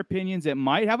have our opinions. It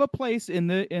might have a place in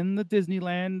the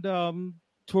Disneyland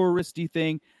touristy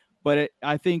thing, but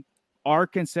I think our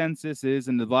consensus is,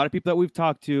 and a lot of people that we've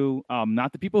talked to,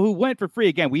 not the people who went for free.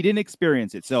 Again, we didn't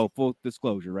experience it, so full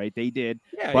disclosure, right? They did,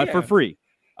 but for free.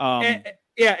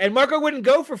 And Marco wouldn't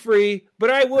go for free,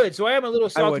 but I would. So I am a little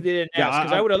salty they didn't ask,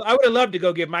 because I would have loved to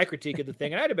go give my critique of the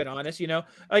thing, and I'd have been honest.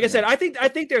 Like I said, I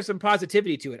think there's some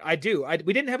positivity to it. I do.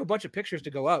 We didn't have a bunch of pictures to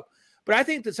go up, but I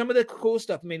think that some of the cool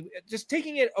stuff. I mean, just take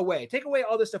away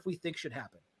all the stuff we think should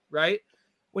happen, right?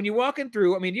 When you're walking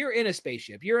through, I mean, you're in a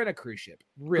spaceship, you're in a cruise ship.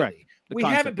 Really, right. We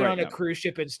haven't been on a cruise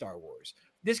ship in Star Wars.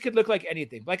 This could look like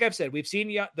anything. Like I've said, we've seen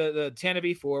the Tana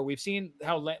before. We've seen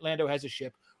how Lando has a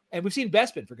ship. And we've seen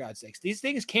Bespin, for God's sakes. These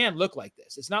things can look like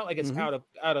this. It's not like it's out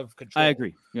of control. I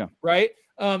agree. Yeah. Right.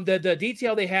 The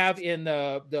detail they have in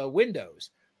the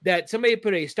windows, that somebody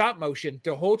put a stop motion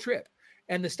the whole trip,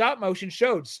 and the stop motion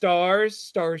showed star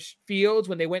fields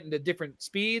when they went into different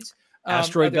speeds,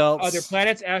 asteroid belts, other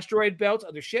planets, asteroid belts,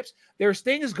 other ships. There's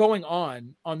things going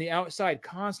on the outside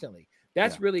constantly.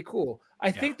 That's really cool.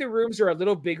 I think the rooms are a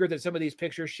little bigger than some of these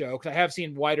pictures show, because I have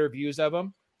seen wider views of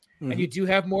them, and you do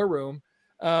have more room.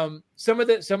 Some of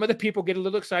the people get a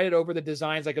little excited over the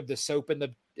designs, like of the soap in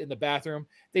the bathroom.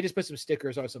 They just put some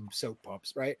stickers on some soap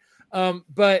pumps, right?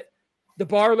 But the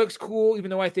bar looks cool, even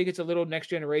though I think it's a little next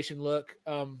generation look.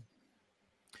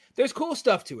 There's cool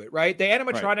stuff to it, right? The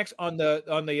animatronics on the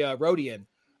Rodian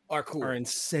are cool, are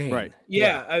insane, right?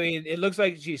 Yeah, I mean, it looks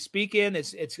like she's speaking.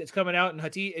 It's coming out in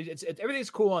Hati. It's everything's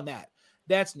cool on that.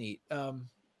 That's neat.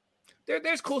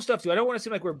 There's cool stuff too. I don't want to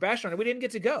seem like we're bashing on it. We didn't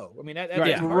get to go. I mean,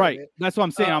 that's right. That's what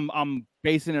I'm saying. I'm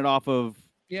basing it off of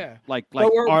like.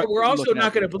 But we're also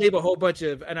not going to believe a whole bunch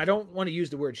of, and I don't want to use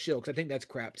the word shill, because I think that's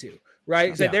crap too,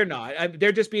 right? Because they're not.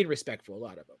 They're just being respectful. A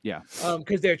lot of them. Yeah.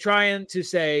 Because they're trying to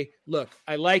say, look,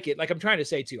 I like it. Like I'm trying to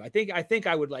say too. I think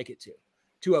I would like it too,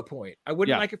 to a point. I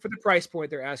wouldn't like it for the price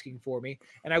point they're asking for me,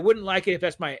 and I wouldn't like it if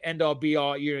that's my end all be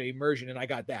all immersion, and I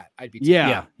got that. I'd be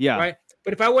yeah. Right.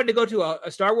 But if I wanted to go to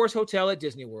a Star Wars hotel at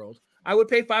Disney World, I would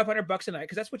pay $500 a night,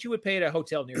 because that's what you would pay at a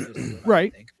hotel near Disney World,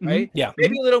 right? I think, right? Yeah,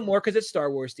 maybe a little more because it's Star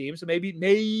Wars themed, so maybe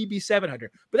 $700.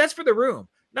 But that's for the room,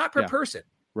 not per person.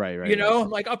 Right.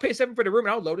 I'm like, I'll pay $7 for the room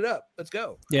and I'll load it up. Let's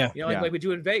go. Yeah. Like we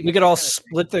do in Vegas. We could all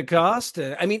split the cost.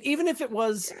 I mean, even if it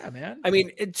was, man. I mean,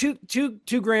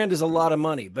 $2,000 is a lot of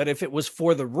money, but if it was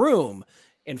for the room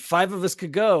and 5 of us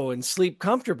could go and sleep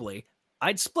comfortably,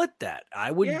 I'd split that. I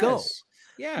would go.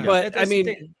 Yeah. But I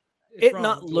mean, it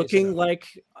not looking like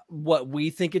what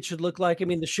we think it should look like. I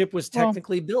mean, the ship was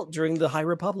technically built during the High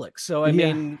Republic. So, I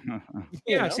mean,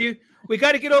 see, we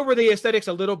got to get over the aesthetics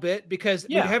a little bit, because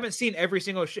we haven't seen every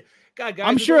single ship. God, guys,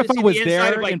 I'm sure if I was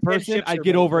there in person, I'd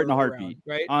get over it in a heartbeat,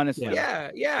 right? Honestly.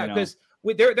 Yeah. Because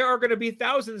there are going to be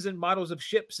thousands and models of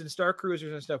ships and Star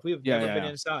Cruisers and stuff. We've never been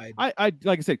inside. I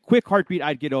like I said, quick heartbeat,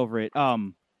 I'd get over it.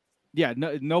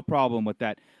 No problem with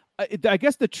that. I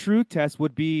guess the true test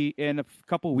would be in a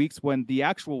couple of weeks when the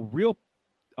actual real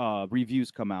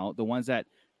reviews come out, the ones that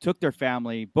took their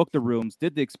family, booked the rooms,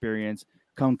 did the experience,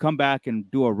 come back and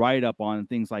do a write-up on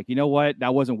things like, you know what,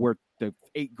 that wasn't worth the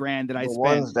 $8,000 that I spent.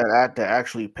 Ones that had to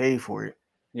actually pay for it.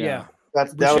 Yeah.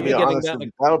 That'll be an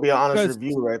honest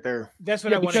review right there. That's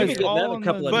what I want to get that in a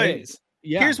couple of days.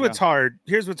 Yeah, here's what's hard.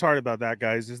 Here's what's hard about that,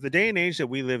 guys, is the day and age that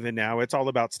we live in now, it's all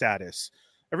about status.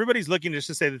 Everybody's looking just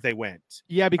to say that they went.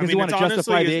 Yeah, because they want to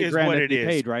justify the $8,000 that they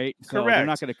paid, right? So correct. They're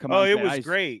not going to come out. It was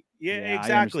great. Yeah,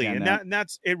 exactly. And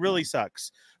that's it. Really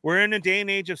sucks. We're in a day and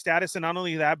age of status, and not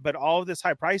only that, but all of this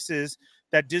high prices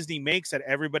that Disney makes, that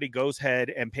everybody goes ahead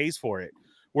and pays for it.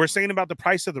 We're saying about the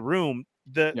price of the room.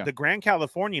 The Grand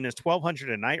Californian is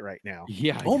 $1,200 a night right now.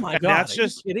 Yeah. Oh my God. That's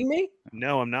just kidding me?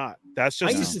 No, I'm not. That's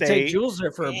just I used to take Jules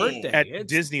there for a birthday at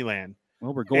Disneyland.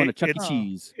 Well, we're going to Chuck E.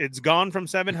 Cheese. It's gone from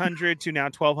 $700 to now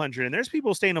 $1,200, and there's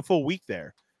people staying a full week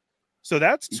there. So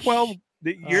that's 12.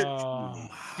 Do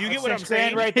you get what I'm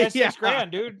saying? Right, that's $6,000,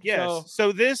 dude. Yes.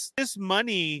 So this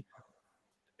money,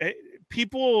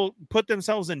 people put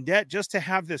themselves in debt just to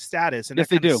have this status, and that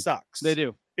kind of sucks. They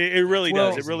do. It really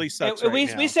does. It really sucks.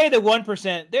 We say the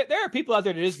 1%. There are people out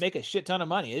there that just make a shit ton of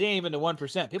money. It ain't even the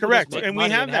 1%. People correct, and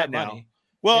we have that now. Money.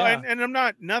 Well, and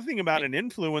I'm nothing about an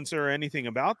influencer or anything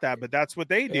about that, but that's what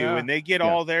they do. And they get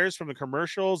all theirs from the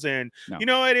commercials. And you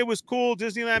know what? It was cool.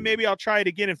 Disneyland, maybe I'll try it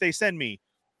again if they send me.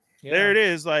 Yeah. There it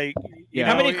is. Like,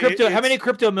 how many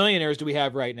crypto millionaires do we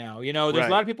have right now? You know, there's a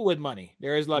lot of people with money.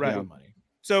 There is a lot of people with money.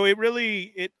 So it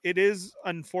really it is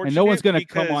unfortunate. And no one's going to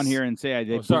because, come on here and say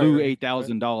they sorry, blew Ray.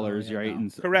 $8,000, yeah, right? no.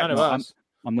 And Correct. None of no, us.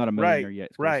 I'm not a millionaire Right,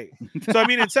 yet. right. So I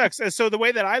mean, it sucks. So the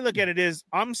way that I look at it is,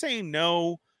 I'm saying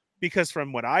no because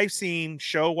from what I've seen,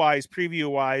 show wise, preview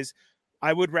wise,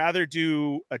 I would rather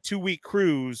do a 2-week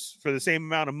cruise for the same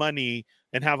amount of money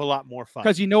and have a lot more fun.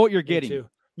 Because you know what you're Me getting. too.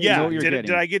 You know Yeah, what you're did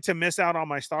getting. I get to miss out on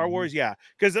my Star Wars? Yeah,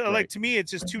 because like Right. to me, it's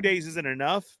just 2 days isn't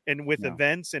enough, and with No.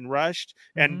 events and rushed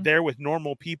and there with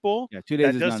normal people, Yeah, 2 days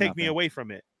that is does not take enough, me man. away from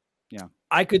it.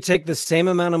 I could take the same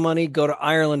amount of money, go to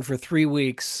Ireland for 3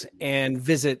 weeks, and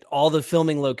visit all the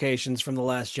filming locations from The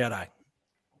Last Jedi.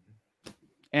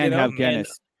 And know, have and-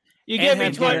 Guinness. You And give me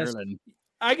have 20. Ireland.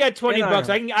 I got 20 And bucks.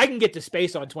 I can get to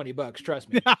space on 20 bucks.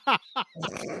 Trust me.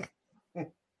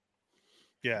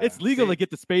 Yeah, It's legal See? to get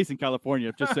to space in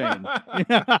California. Just saying.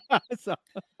 So,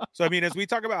 So I mean, as we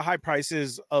talk about high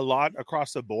prices a lot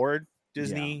across the board,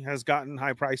 Disney has gotten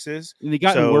high prices. and they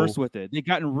gotten So- worse with it. They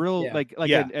gotten real Yeah. like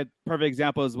Yeah. a perfect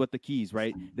example is with the keys,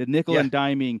 right? The nickel Yeah. and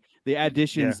diming, the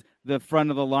additions, the front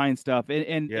of the line stuff,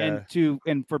 Yeah.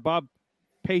 and for Bob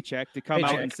Paycheck to come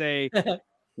out and say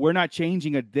we're not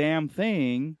changing a damn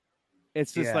thing.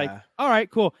 It's just like, Yeah. all right,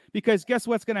 cool. Because guess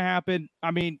what's going to happen?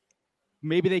 I mean,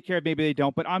 maybe they care, maybe they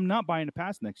don't. But I'm not buying a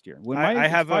pass next year. When I my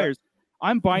have a- expires,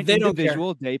 I'm buying They don't care.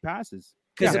 individual day passes.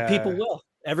 Because Yeah. people will.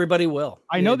 Everybody will.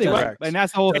 I know It they will, doesn't- Correct. and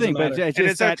that's the whole Doesn't thing. But matter. it's And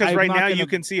just it's that because I'm right not now gonna- you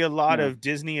can see a lot Yeah. of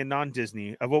Disney and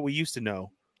non-Disney of what we used to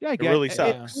know. Yeah, I It get really it.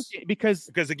 sucks. Because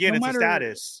Again, no it's matter- a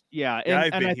status. yeah, Yeah,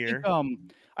 I've and been I here. think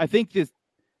I think this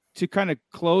to kind of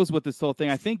close with this whole thing.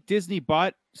 I think Disney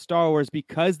bought Star Wars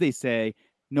because they say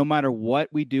no matter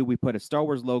what we do, we put a Star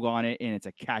Wars logo on it, and it's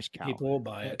a cash cow. People will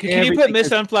buy it. Can you put Everything Miss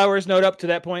is- Sunflower's note up to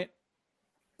that point?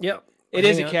 Yep. It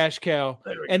is Hang a on. cash cow.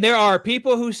 There we And there are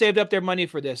people who saved up their money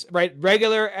for this, right?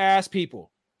 Regular ass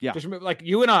people. Yeah. Just remember, like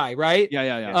you and I, right?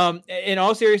 Yeah. In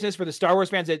all seriousness, for the Star Wars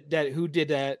fans that who did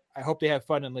that, I hope they have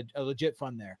fun and a legit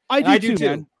fun there. I And do too,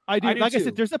 man. I do. I do Like I too.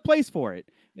 said, there's a place for it.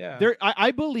 Yeah.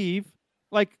 I believe,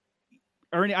 like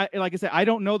Ernie, like I said, I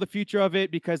don't know the future of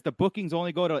it because the bookings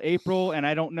only go to April, and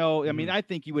I don't know. I mean, I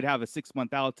think you would have a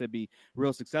 6-month out to be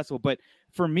real successful, but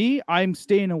for me, I'm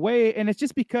staying away, and it's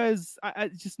just because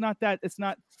it's just not that. It's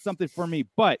not something for me.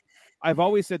 But I've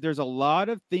always said there's a lot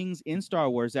of things in Star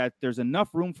Wars that there's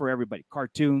enough room for everybody.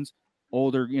 Cartoons,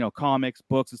 older, comics,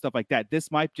 books, and stuff like that. This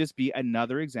might just be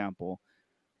another example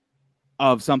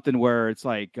of something where it's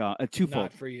like a twofold.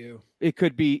 Not for you. It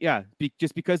could be,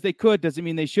 just because they could doesn't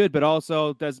mean they should, but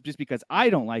also just because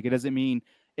I don't like it doesn't mean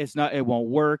it won't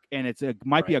work. And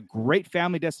might be a great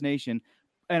family destination.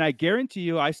 And I guarantee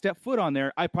you, I step foot on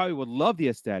there, I probably would love the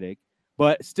aesthetic,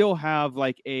 but still have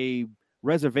like a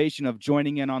reservation of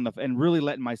joining in on and really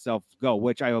letting myself go,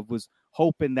 which I was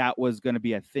hoping that was going to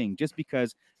be a thing, just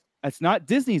because it's not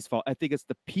Disney's fault. I think it's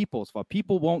the people's fault.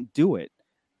 People won't do it.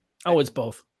 Oh, it's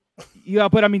both. Yeah,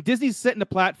 but I mean, Disney's setting the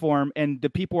platform, and the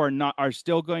people are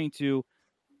still going to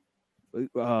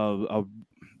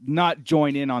not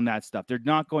join in on that stuff. They're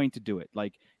not going to do it.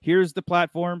 Like, here's the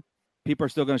platform. People are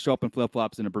still going to show up in flip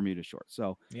flops and a Bermuda short.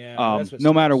 So, Yeah. That's what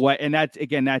no matter sucks. what, and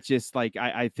that's just like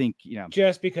I think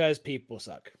Just because people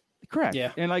suck. correct.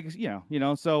 Yeah. And like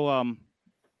so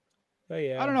But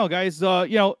yeah. I don't know, guys.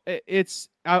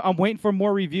 I'm waiting for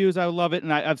more reviews. I love it,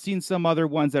 and I've seen some other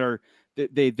ones that are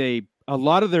they a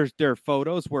lot of their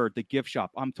photos were the gift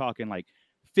shop. I'm talking like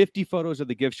 50 photos of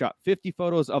the gift shop, 50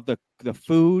 photos of the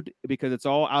food because it's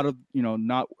all out of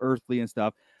not earthly and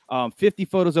stuff. 50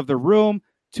 photos of the room,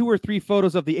 2 or 3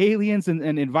 photos of the aliens and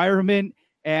environment,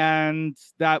 and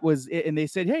that was it. And they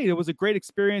said, hey, it was a great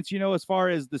experience, as far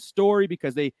as the story,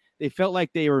 because they felt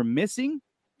like they were missing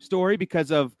story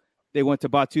because of they went to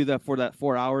Batu for that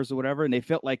 4 hours or whatever, and they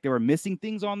felt like they were missing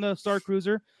things on the Star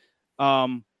Cruiser.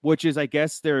 Which is, I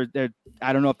guess, they're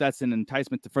I don't know if that's an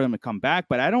enticement for them to come back,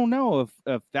 but I don't know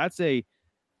if that's a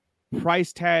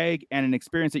price tag and an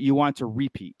experience that you want to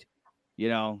repeat,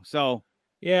 So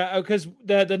Yeah, because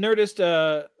the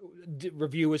Nerdist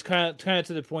review was kind of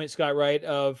to the point, Scott, right?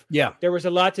 Of there was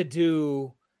a lot to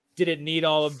do. Did it need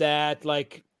all of that?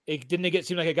 Like, seem like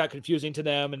it got confusing to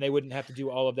them, and they wouldn't have to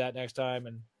do all of that next time,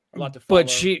 and a lot to follow.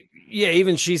 But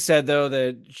even she said though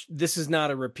that this is not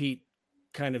a repeat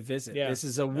kind of visit. Yeah. This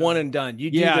is a one and done.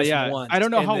 You do this once. I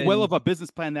don't know and how then- well of a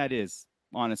business plan that is,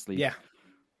 honestly. Yeah.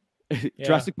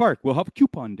 Jurassic Park, we'll have a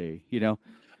coupon day, I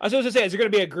was supposed to say, is there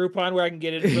going to be a Groupon where I can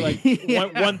get it for like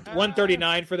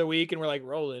 $139 for the week, and we're like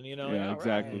rolling, Yeah, All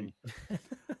exactly. right.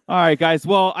 All right, guys.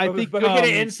 Well, I think but we get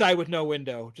an inside with no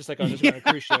window, just like on this on a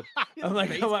cruise ship. I'm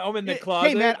like, I'm in the Hey, closet.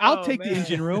 Hey man, I'll Oh, take the man.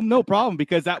 engine room, no problem,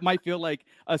 because that might feel like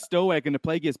a stoic in the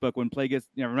Plagueis book when Plagueis.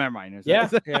 Never mind. Yeah.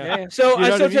 So, You know so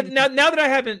what I mean? now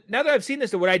that I've seen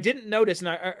this, what I didn't notice,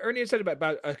 and Ernie said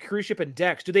about a cruise ship and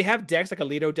decks. Do they have decks like a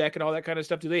Lido deck and all that kind of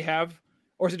stuff? Do they have,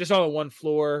 or is it just all on one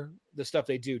floor? The stuff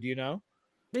they do, do you know?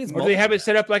 Or do they have it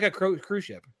set up like a cruise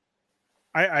ship?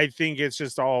 I think it's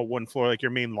just all one floor, like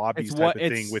your main lobby It's type what- of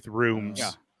thing it's- with rooms.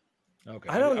 Yeah. Okay.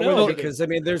 I don't was know looking- because I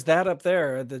mean, there's that up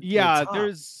there. At the top.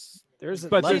 there's a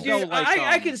but level. there's no Dude, like.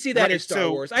 I can see that right, in Star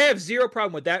so- Wars. I have zero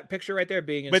problem with that picture right there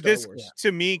being in But Star this, Wars.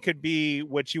 to me, could be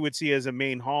what you would see as a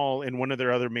main hall in one of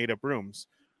their other made-up rooms.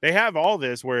 They have all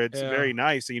this where it's Yeah. very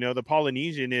nice. You know, the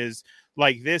Polynesian is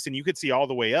like this, and you could see all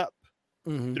the way up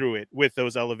Mhm. through it with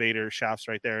those elevator shafts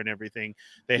right there and everything.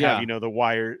 They Yeah. have, you know, the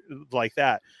wire like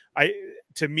that.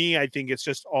 To me, I think it's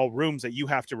just all rooms that you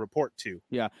have to report to.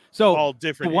 Yeah. So all the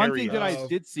different one areas. thing that I Oh,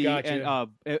 did see, gotcha.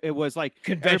 and it was like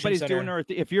Convention everybody's center. doing their.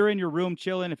 If you're in your room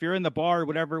chilling, if you're in the bar,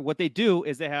 whatever, what they do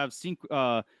is they have set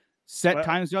Well-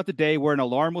 times throughout the day where an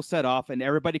alarm will set off, and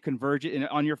everybody converge it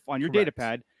on your data Correct.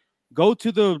 pad. Go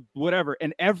to the whatever,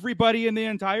 and everybody in the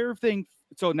entire thing.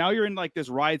 So now you're in like this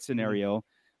ride scenario.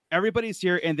 Everybody's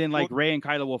here, and then like Ray and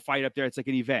Kylo will fight up there. It's like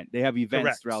an event. They have events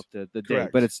Correct. throughout the day,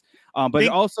 Correct. but it's but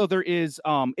Think- also there is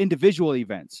individual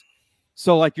events.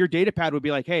 So like your data pad would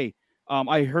be like, hey,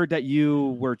 I heard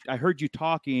you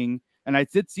talking, and I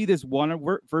did see this one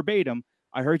verbatim.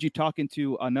 I heard you talking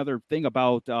to another thing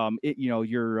about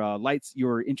your lights.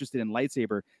 You're interested in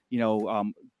lightsaber.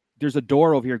 There's a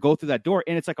door over here. Go through that door,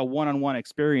 and it's like a one-on-one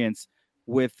experience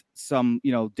with some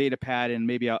data pad and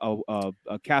maybe a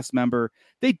cast member.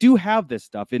 They do have this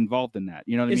stuff involved in that.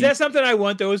 You know what I Is mean? that something I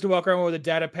want those to walk around with a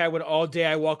data pad when all day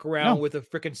I walk around No. with a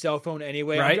freaking cell phone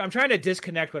anyway? Right. I'm trying to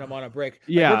disconnect when I'm on a break. Like,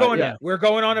 Yeah, we're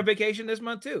going on a vacation this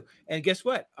month too. And guess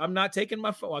what? I'm not taking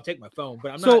my phone. I'll take my phone,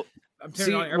 but I'm So- not. I'm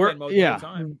turning See, on airplane mode yeah. all the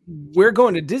time. We're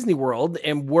going to Disney World,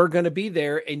 and we're going to be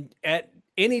there. And at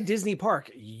any Disney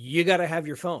park, you got to have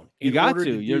your phone. You in got order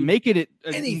to. do You're making it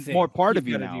anything, more part you've of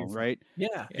you gotta do now, your phone. right? Yeah,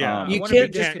 Yeah, You I wanna be can't you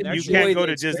disconnected. can't go enjoy to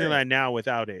the experience. Disneyland now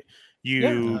without it. You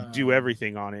Yeah. do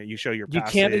everything on it. You show your You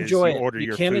passes, can't enjoy you it. order You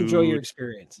your can't food. enjoy your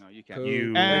experience. No, you can't. Cool.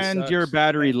 You- And That your sucks.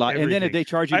 battery life. And then if Everything. they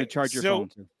charge you to I- charge your so- phone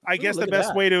too. I guess look the at best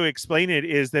that. way to explain it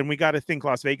is then we got to think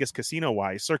Las Vegas casino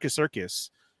wise,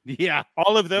 Circus. Yeah,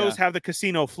 All of those have the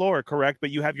casino floor, correct?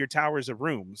 But you have your towers of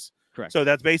rooms. correct. So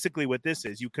that's basically what this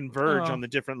is. You converge Oh. on the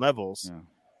different levels.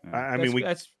 Yeah. I mean, we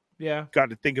that's yeah. got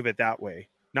to think of it that way.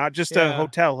 Not just Yeah. a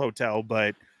hotel,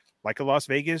 but like a Las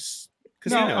Vegas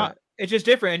casino. No, It's just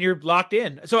different, and you're locked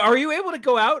in. So, are you able to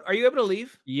go out? Are you able to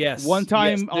leave? Yes. One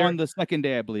time yes, there- on the second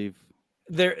day, I believe.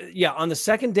 on the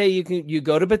second day you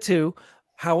go to Batu.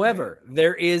 However,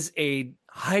 there is a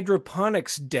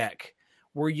hydroponics deck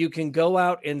where you can go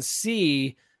out and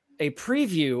see a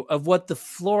preview of what the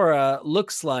flora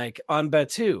looks like on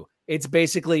Batu. It's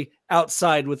basically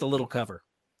outside with a little cover.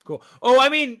 Cool. Oh, I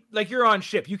mean, like you're on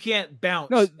ship. You can't bounce.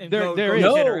 No, and there- go, there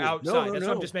go is- sit or No, outside. no, That's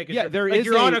what I'm no. just making Yeah, sure. there like is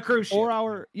you're on a cruise ship.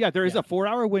 4-hour. Yeah, there is a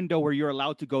 4-hour window where you're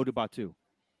allowed to go to Batu.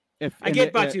 I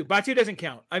get Batu. Batu doesn't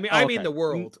count. I mean, Oh, I mean okay. the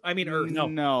world. I mean Earth. No.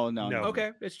 No.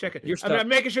 Okay, let's check it. You're I mean, I'm stuck.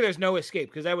 making sure there's no escape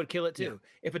because that would kill it too.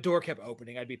 If a door kept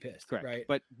opening, I'd be pissed. Correct. Right.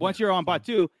 But once you're on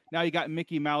Batu, now you got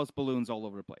Mickey Mouse balloons all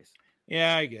over the place.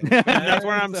 Yeah, I get it. And that's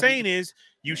what I'm saying is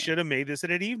you should have made this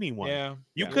an evening one. Yeah.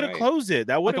 You yeah, could have right. closed it.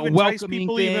 That would Like have a enticed welcoming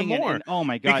people thing even more. and oh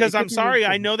my god! Because it I'm could be sorry, I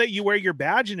really know that you wear your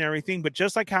badge and everything, but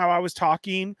just like how I was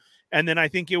talking, and then I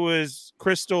think it was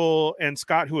Crystal and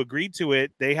Scott who agreed to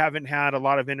it, they haven't had a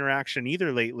lot of interaction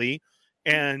either lately.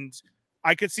 And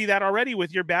I could see that already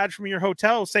with your badge from your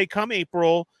hotel. Say come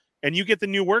April, and you get the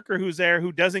new worker who's there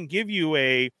who doesn't give you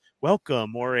a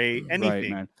welcome or a Right,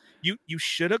 anything. man. You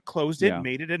should have closed it Yeah. and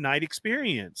made it a night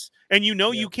experience. And you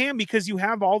know Yeah. you can because you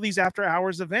have all these after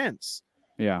hours events.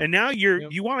 Yeah. And now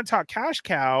you want to talk cash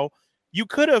cow. You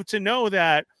could have to know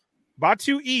that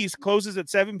Batu East closes at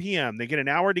 7 p.m. They get an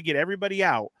hour to get everybody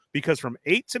out because from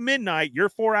 8 to midnight, your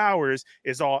 4 hours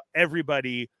is all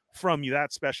everybody from you,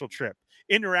 that special trip,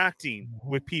 interacting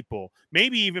with people,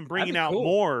 maybe even bringing be out cool.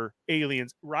 more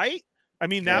aliens, right? I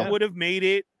mean, that Yeah. would have made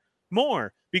it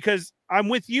more because I'm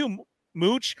with you,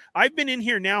 Mooch. I've been in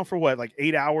here now for what, like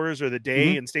 8 hours or the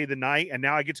day and stay the night. And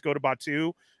now I get to go to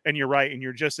Batu, and you're right. And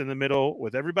you're just in the middle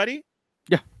with everybody.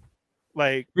 Yeah.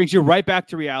 Like Brings you right back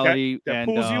to reality. that and,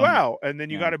 pulls you out, and then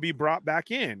you yeah. got to be brought back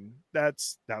in.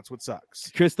 That's what sucks.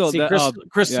 Crystal, See, the,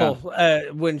 Crystal,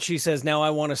 when she says, now I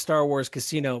want a Star Wars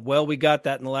casino. Well, we got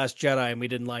that in The Last Jedi and we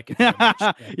didn't like it. very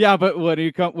much. yeah, but when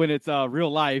it's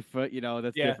real life, that's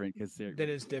Yeah. different because That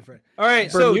is different. All right,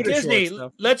 so Bermuda Disney, Shorts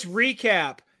stuff. let's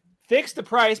recap. fix the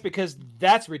price because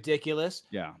that's ridiculous.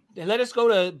 Yeah. And let us go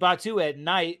to Batu at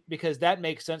night because that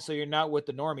makes sense. So you're not with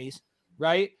the normies,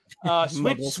 right?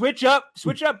 Switch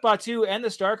up Batu and the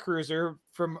Star Cruiser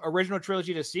from original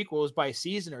trilogy to sequels by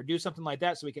season, or do something like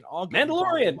that so we can all get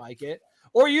Mandalorian like it,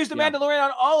 or use the Mandalorian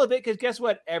on all of it because guess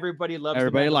what? Everybody loves.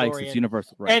 Everybody likes it. It's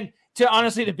universal, right? And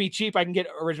to be cheap, I can get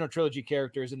original trilogy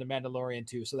characters in the Mandalorian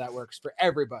too, so that works for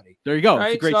everybody. There you go. Right?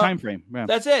 It's a great So time frame. Yeah.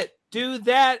 That's it. Do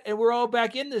that, and we're all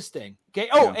back in this thing. Okay.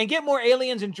 And get more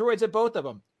aliens and droids at both of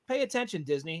them. Pay attention,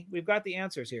 Disney. We've got the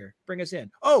answers here. Bring us in.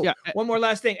 One more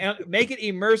last thing. Make it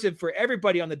immersive for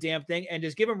everybody on the damn thing, and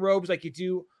just give them robes like you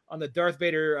do on the Darth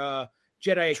Vader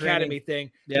Jedi Academy thing.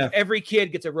 Yeah. Every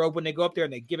kid gets a robe when they go up there,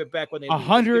 and they give it back when they leave.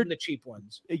 100 Give them the cheap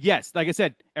ones. Yes, like I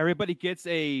said, everybody gets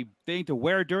a thing to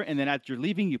wear during, and then as you're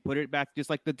leaving, you put it back just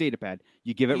like the data pad.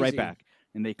 You give it right Easy. back,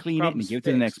 and they clean Problems it and give it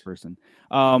to the next fixed. person.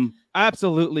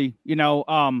 Absolutely.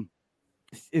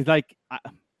 It's like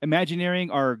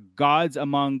Imagineering are gods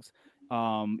amongst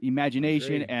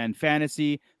imagination Agreed. and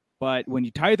fantasy, but when you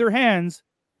tie their hands,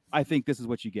 I think this is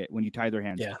what you get when you tie their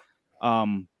hands. Yeah.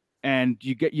 And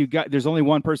you got there's only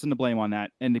one person to blame on that,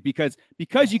 and because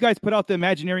you guys put out the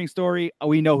Imagineering story,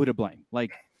 we know who to blame.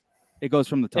 Like it goes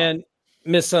from the top. And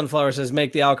Miss Sunflower says,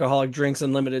 make the alcoholic drinks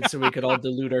unlimited so we could all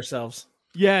dilute ourselves.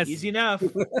 Yes, Easy enough.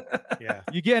 Yeah.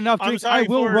 you get enough I'm drinks. sorry I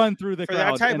will for- run through the For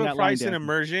crowd that type in of that price line and dance.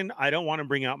 immersion, I don't want to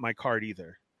bring out my card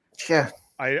either. Yeah.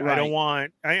 I Right. don't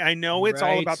want. I know it's all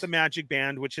Right. about the Magic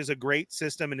Band, which is a great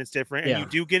system and it's different, and Yeah. you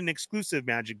do get an exclusive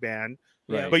Magic Band,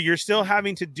 Right. but you're still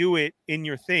having to do it in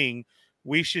your thing.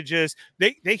 We should just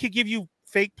they could give you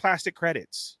fake plastic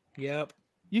credits. Yep.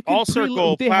 You all can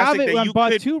circle They have plastic it that on you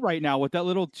Bot could- 2 right now with that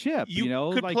little chip. You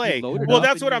like could you play. load it Well, up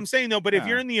that's and what you- I'm saying though. But if Yeah.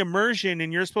 you're in the immersion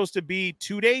and you're supposed to be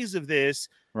 2 days of this,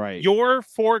 right. your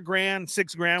 $4,000,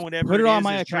 $6,000, whatever Put it it on is,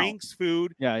 my is account. drinks,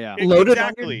 food. Yeah, yeah.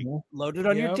 Exactly. Load it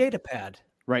on your Yep. data pad.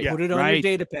 Right. Put it on right. your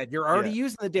data pad. You're already Yeah.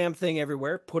 using the damn thing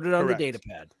everywhere. Put it on Correct. the data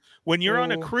pad. When you're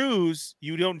on a Oh. cruise,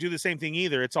 you don't do the same thing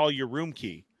either. It's all your room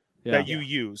key Yeah. that you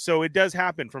use. So it does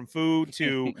happen from food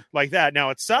to like that.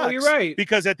 Now it sucks. Oh, you're right.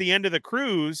 Because at the end of the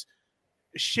cruise,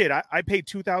 shit, I paid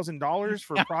 $2,000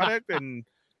 for product and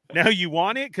now you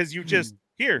want it because you just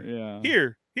here, put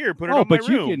it on my but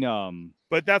room. you can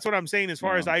But that's what I'm saying. As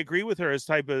far as Yeah. I agree with her as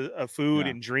type of food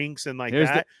Yeah. and drinks and like Here's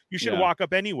the- that, you should yeah. walk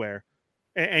up anywhere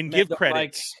and Men give don't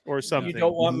credits or something. You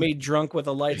don't want me drunk with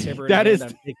a lightsaber. That in is-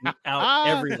 hand. I'm taking out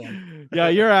everyone. Yeah,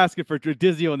 you're asking for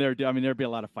Disney on there. I mean, there'd be a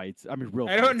lot of fights. I mean, real.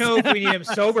 I don't fights. know if we need him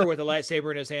sober with a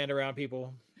lightsaber in his hand around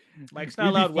people. Mike's not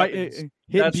We'd be allowed weapons. hitting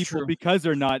That's people true. because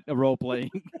they're not role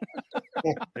playing.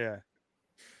 Yeah.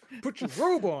 Put your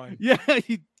robe on. Yeah,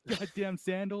 you goddamn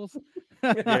sandals.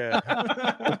 Yeah.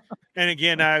 And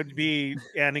again, I would be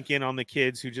Anakin on the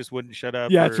kids who just wouldn't shut up.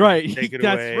 Yeah, that's or right. Take it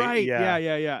That's away. right. Yeah.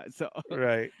 Yeah. So,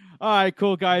 Right. all right,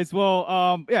 cool guys.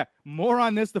 Well, yeah, more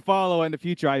on this to follow in the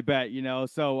future, I bet.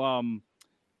 So,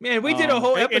 Man, we did a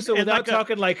whole and- episode and without like a-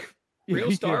 talking like real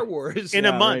Yeah. Star Wars. In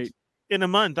Yeah, a month. right. In a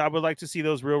month, I would like to see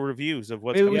those real reviews of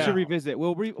what's maybe we coming should out. revisit.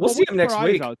 We'll see keep them next our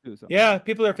eyes week. out, too, so. Yeah,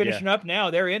 people are finishing up now.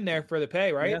 They're in there for the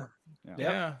pay, right? Yeah.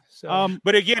 Yeah. So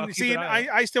But I'll again, keep see, an eye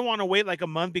I still want to wait like a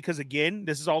month because again,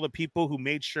 this is all the people who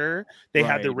made sure they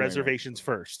had their Right, right. reservations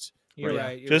first. you're Yeah.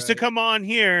 right. You're Just right. to come on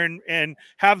here and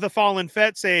have the Fallen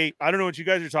Fett say, I don't know what you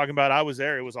guys are talking about. I was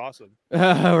there. It was awesome.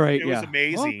 All right. It yeah. was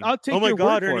amazing. Well, I'll take oh my your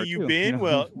God, word for Ernie, it, you've too, been?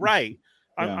 Well, right.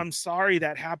 Yeah. I'm sorry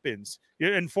that happens.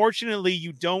 Unfortunately,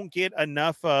 you don't get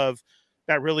enough of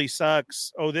that really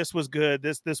sucks. Oh, this was good.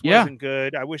 This Yeah. wasn't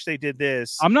good. I wish they did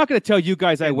this. I'm not going to tell you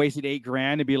guys I wasted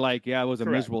 $8,000 and be like, yeah, it was a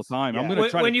Correct. miserable time. I'm Yeah. going to when,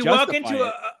 try when to you walk justify into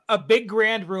it. a big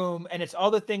grand room and it's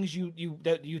all the things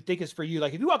that you think is for you,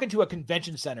 like if you walk into a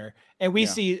convention center and we Yeah.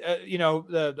 see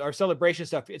our celebration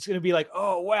stuff, it's going to be like,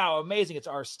 oh wow, amazing, it's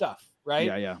our stuff, right?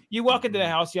 Yeah. You walk into the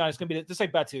house, it's going to be just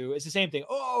like Batu. It's the same thing.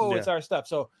 Oh, it's our stuff.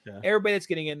 So Yeah. everybody that's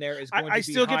getting in there is going to I be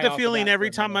still get high the off feeling bat every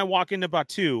for a time I minute. walk into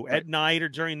Batu at night or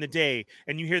during the day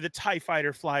and you hear the TIE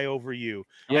fighter fly over you.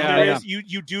 And Yeah, there yeah. is-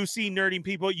 you do see nerding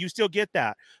people. You still get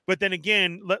that. But then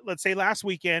again, let's say last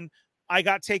weekend, I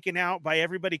got taken out by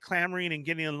everybody clamoring and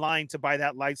getting in line to buy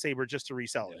that lightsaber just to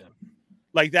resell it.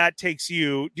 Like that takes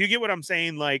you. Do you get what I'm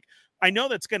saying? Like, I know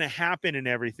that's going to happen and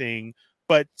everything,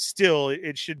 but still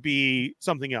it should be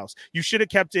something else. You should have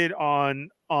kept it on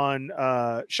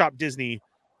Shop Disney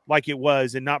like it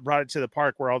was and not brought it to the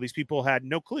park where all these people had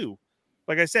no clue.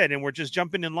 Like I said, and we're just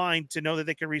jumping in line to know that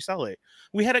they could resell it.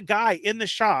 We had a guy in the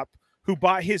shop who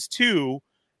bought his 2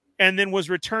 and then was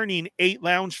returning 8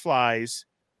 lounge flies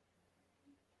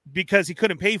because he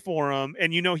couldn't pay for them.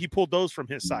 And he pulled those from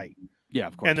his site. Yeah,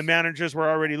 of course. And the managers were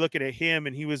already looking at him,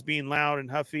 and he was being loud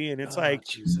and huffy. And it's like,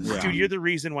 Jesus. Yeah. dude, you're the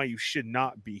reason why you should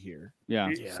not be here. Yeah.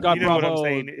 Yeah. Scott You know what I'm Bravo,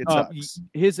 saying? It sucks.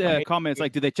 his comments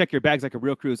like, do they check your bags like a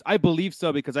real cruise? I believe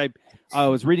so, because I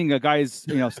was reading a guy's,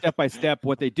 step by step.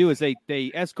 What they do is they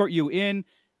escort you in,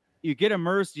 you get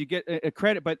immersed, you get a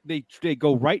credit, but they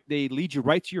lead you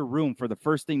right to your room for the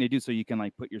first thing they do, so you can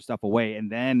like put your stuff away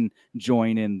and then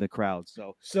join in the crowd.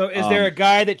 So is there a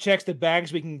guy that checks the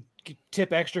bags we can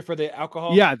tip extra for the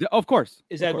alcohol? Yeah, of course.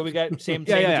 Is that what we got? Same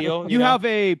Yeah. deal. You have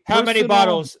a how many personal-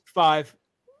 bottles? 5,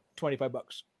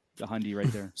 $25. The Hundy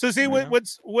right there. So see what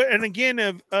and again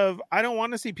of I don't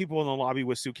want to see people in the lobby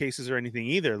with suitcases or anything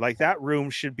either. Like that room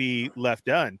should be left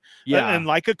done. Yeah. And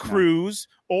like a cruise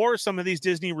or some of these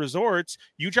Disney resorts,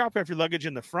 you drop off your luggage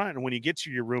in the front, and when you get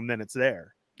to your room, then it's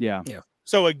there. Yeah.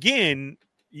 So again,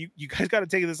 you guys got to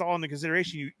take this all into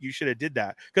consideration. You should have did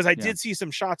that, because I did see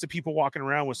some shots of people walking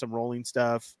around with some rolling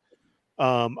stuff.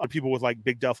 People with like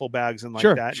big duffel bags and like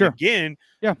that. Sure. And again,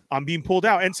 I'm being pulled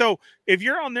out. And so if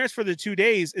you're on theirs for the 2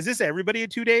 days, is this everybody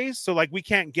at 2 days? So like we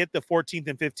can't get the 14th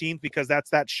and 15th because that's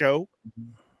that show.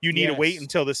 You need to wait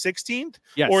until the 16th.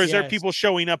 Yes. Or is there people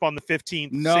showing up on the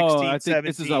 15th, No, 16th, I think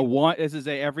 17th? this is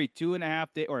a every 2.5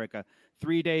 day or like a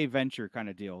 3-day venture kind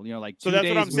of deal. Like so 2 that's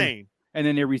what I'm days, saying. And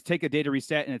then they take a day to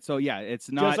reset, and it's it's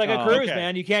not just like a cruise,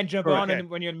 man. You can't jump on it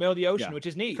when you're in the middle of the ocean, Yeah. which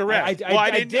is neat. Correct.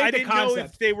 I didn't know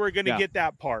if they were going to Yeah. get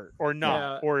that part or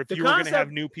not, or if The you were going to have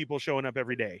concept- new people showing up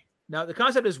every day. Now the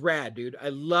concept is rad, dude. I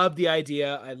love the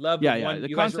idea. I love Yeah, the yeah. one The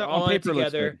you guys are concept all on in paper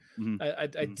looks together. good.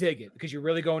 Mhm. I dig it because you're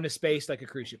really going to space like a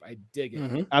cruise ship. I dig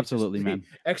it. Absolutely, It's just man.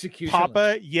 the execution.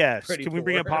 Papa, looks yes. pretty Can we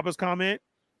bring up poor. Papa's comment?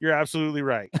 You're absolutely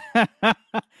right.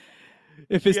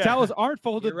 If his Yeah. towels aren't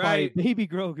folded You're right. by baby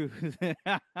Grogu,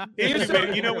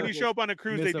 You know, when you show up on a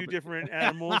cruise, they do different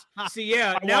animals. See,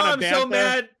 yeah. I Now want a I'm so bantha.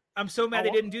 mad. I'm so mad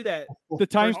they didn't do that. the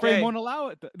time First frame day. won't allow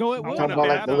it. No, it I won't. want a Talking about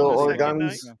like bantha the on little the second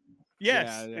origami's. night. Yes,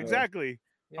 Yeah, yeah. exactly.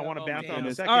 I want a oh, bantha on the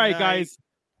Goodness. second All right, night. guys.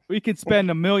 We could spend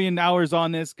 1,000,000 hours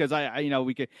on this because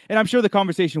we could, and I'm sure the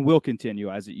conversation will continue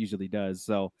as it usually does.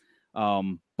 So,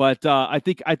 but I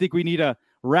think we need to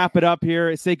wrap it up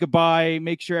here. Say goodbye.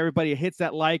 Make sure everybody hits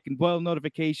that like and bell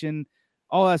notification,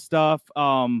 all that stuff.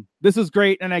 This is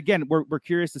great, and again, we're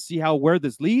curious to see where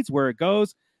this leads, where it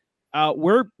goes.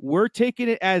 We're taking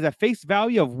it as a face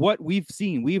value of what we've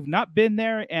seen. We've not been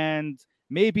there, and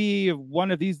maybe one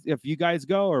of these, if you guys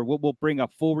go, or we'll bring a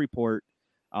full report.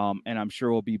 And I'm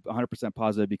sure we'll be 100%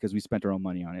 positive because we spent our own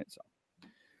money on it. So,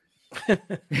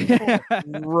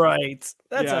 Right.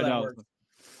 That's how that works.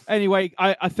 Anyway,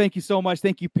 I thank you so much.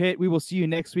 Thank you, Pitt. We will see you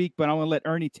next week, but I want to let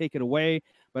Ernie take it away.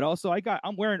 But also,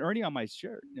 I'm wearing Ernie on my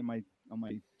shirt on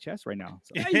my chest right now.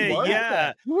 So.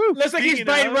 Yeah. Looks like he's Speaking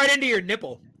biting of- right into your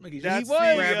nipple. Like he's That's just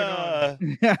the,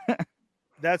 grabbing on.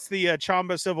 That's the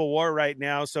Chamba Civil War right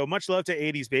now. So much love to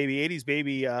 80s Baby. 80s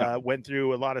Baby went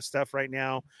through a lot of stuff right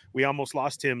now. We almost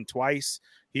lost him twice.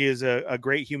 He is a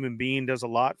great human being, does a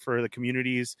lot for the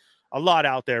communities, a lot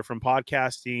out there, from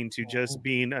podcasting to just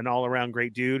being an all-around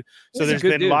great dude. So He's a there's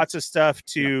good been dude. lots of stuff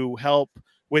to help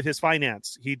with his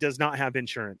finance. He does not have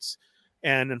insurance.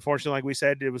 And unfortunately, like we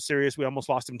said, it was serious. We almost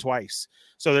lost him twice.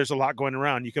 So there's a lot going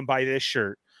around. You can buy this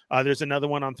shirt. There's another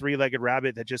one on Three-Legged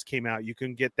Rabbit that just came out. You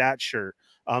can get that shirt.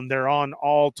 They're on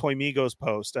all Toy Migos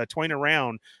posts. Toying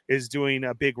Around is doing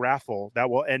a big raffle that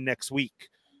will end next week.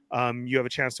 You have a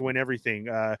chance to win everything.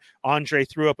 Andre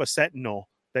threw up a Sentinel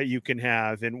that you can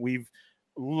have, and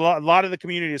a lot of the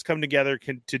community has come together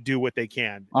to do what they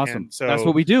can. Awesome. And so that's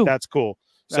what we do. That's cool.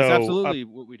 That's So absolutely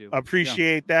what we do.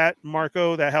 appreciate that,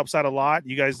 Marco. That helps out a lot.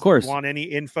 You guys course. want any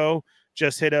info,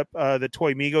 just hit up the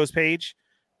Toy Migos page,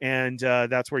 and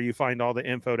that's where you find all the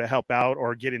info to help out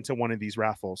or get into one of these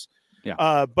raffles.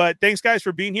 Yeah. But thanks, guys,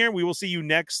 for being here. We will see you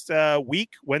next week,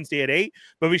 Wednesday at 8.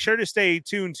 But be sure to stay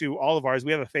tuned to all of ours.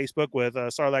 We have a Facebook with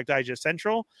Sarlacc Digest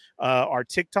Central, our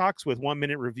TikToks with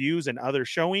 1-minute reviews and other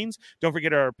showings. Don't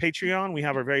forget our Patreon. We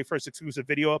have our very first exclusive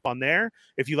video up on there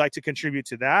if you'd like to contribute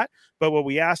to that. But what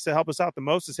we ask to help us out the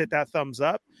most is hit that thumbs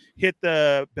up, hit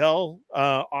the bell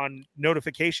on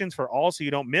notifications for all so you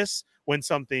don't miss when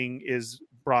something is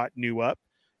brought new up.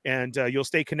 And you'll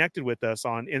stay connected with us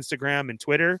on Instagram and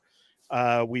Twitter.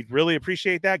 We'd really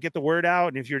appreciate that. Get the word out.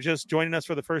 And if you're just joining us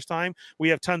for the first time, we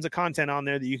have tons of content on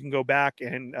there that you can go back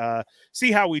and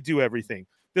see how we do everything.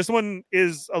 This one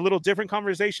is a little different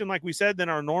conversation, like we said, than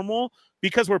our normal,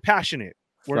 because we're passionate.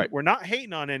 We're not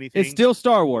hating on anything. It's still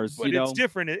Star Wars, but it's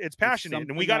different. It's passionate.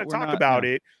 And we got to something that talk we're about not-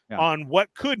 it yeah. on what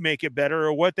could make it better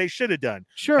or what they should have done.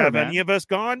 Sure, Have man. any of us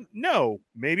gone? No.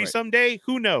 Maybe Right. someday.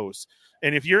 Who knows?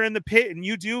 And if you're in the pit and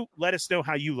you do, let us know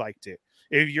how you liked it.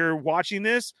 If you're watching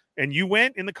this and you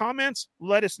went in the comments,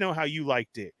 let us know how you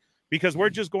liked it, because we're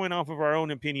just going off of our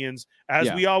own opinions,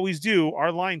 as we always do,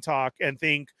 our line talk, and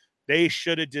think they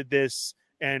should have did this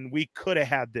and we could have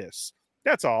had this.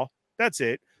 That's all. That's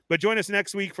it. But join us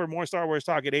next week for more Star Wars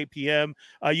talk at 8 p.m.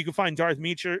 You can find Darth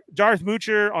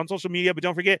Moocher on social media, but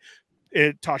don't forget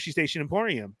Tashi Station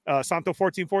Emporium.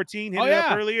 Santo1414 hit it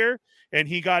up earlier, and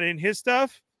he got in his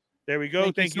stuff. There we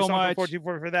go. Thank you so much,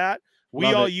 Santo1414, for that. We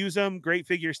all use them. Great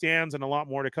figure stands and a lot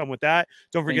more to come with that.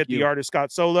 Don't forget the artist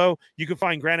Scott Solo. You can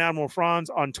find Grand Admiral Franz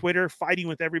on Twitter, fighting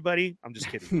with everybody. I'm just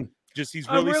kidding. He's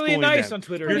really nice on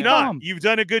Twitter. You're not. You've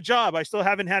done a good job. I still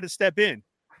haven't had to step in.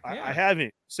 I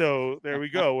haven't. So there we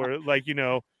go. We're like,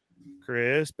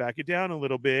 Chris, back it down a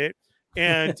little bit.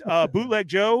 And Bootleg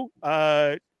Joe,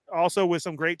 also with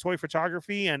some great toy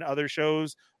photography and other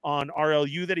shows on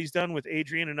RLU that he's done with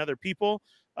Adrian and other people.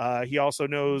 He also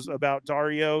knows about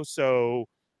Dario. So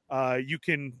you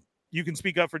can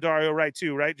speak up for Dario, right,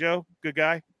 Joe? Good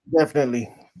guy? Definitely.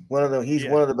 He's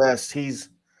one of the best. He's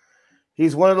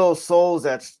one of those souls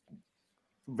that's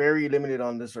very limited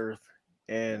on this earth.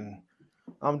 And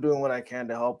I'm doing what I can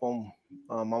to help him.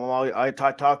 I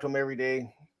talk to him every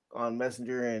day on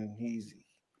Messenger, and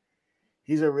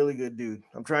he's a really good dude.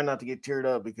 I'm trying not to get teared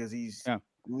up because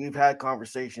we've had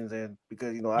conversations, and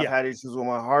because I've had issues with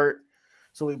my heart,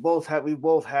 so we both had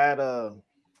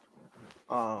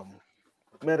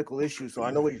medical issues, so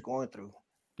I know what he's going through.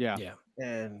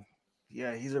 And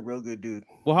he's a real good dude.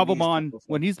 We'll have him on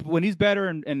when he's better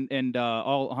and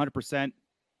all 100%.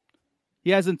 He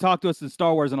hasn't talked to us in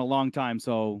Star Wars in a long time,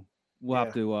 so we'll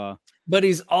have to. But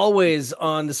he's always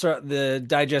on the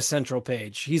Digest Central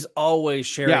page. He's always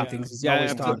sharing things. He's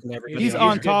always talking to everybody. He's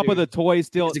on top of the toys,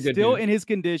 still in his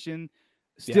condition,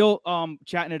 still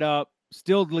chatting it up,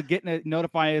 still getting it,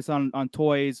 notifying us on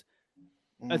toys.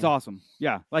 That's awesome.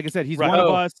 Yeah, like I said, he's one of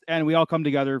us, and we all come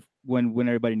together when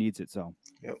everybody needs it. So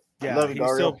he's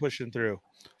still pushing through.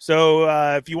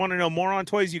 So if you want to know more on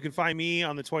toys, you can find me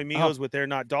on the Toy Migos with They're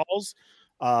Not Dolls.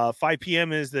 5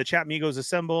 p.m. is the Chat Migos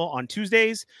Assemble on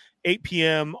Tuesdays, 8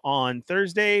 p.m. on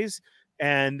Thursdays.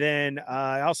 And then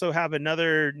I also have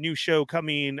another new show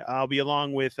coming. I'll be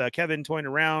along with Kevin toying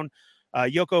around,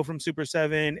 Yoko from Super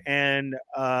 7, and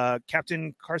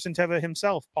Captain Carson Teva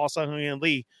himself, Paul Sung-Hyun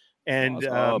Lee, and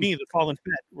me, the Fallen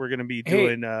Fett. We're going to be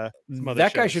doing some other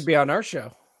that shows. Guy should be on our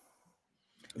show.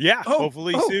 Yeah,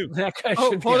 hopefully soon. That guy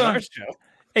should be on our show.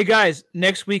 Hey guys,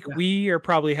 next week we are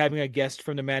probably having a guest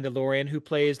from The Mandalorian who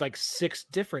plays like 6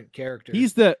 different characters.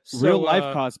 He's the real life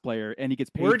cosplayer, and he gets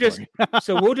paid.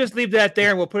 So we'll just leave that there,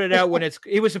 and we'll put it out when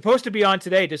he was supposed to be on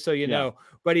today, just so you know,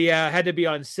 but he had to be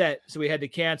on set, so we had to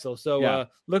cancel. So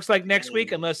looks like next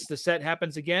week, unless the set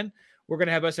happens again, we're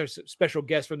gonna have us a special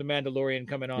guest from The Mandalorian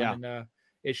coming on, and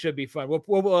it should be fun.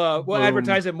 We'll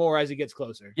advertise it more as it gets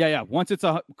closer. Yeah. Once it's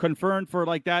confirmed for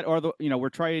like that, or we're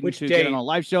trying to get on a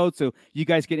live show so you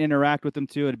guys can interact with them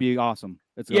too. It'd be awesome.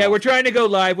 We're trying to go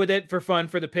live with it for fun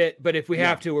for the pit, but if we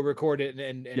have to, we'll record it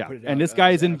and put it out. And this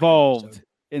guy's involved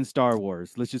in Star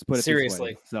Wars. Let's just put it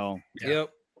seriously. This way. So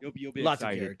you'll be lots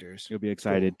excited. of characters. You'll be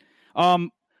excited.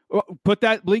 Cool. Put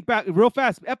that link back real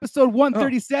fast. Episode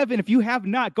 137. If you have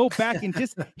not, go back and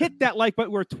just hit that like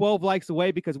button. We're 12 likes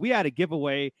away because we had a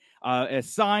giveaway, a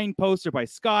signed poster by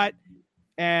Scott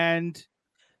and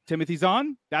Timothy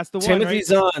Zahn. That's the one. Timothy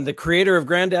Zahn, the creator of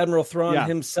Grand Admiral Thrawn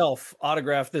himself,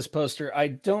 autographed this poster. I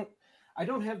don't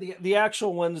have the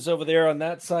actual ones over there on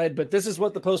that side, but this is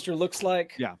what the poster looks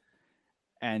like. Yeah.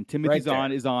 And Timothy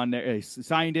Zahn is on there. He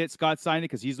signed it. Scott signed it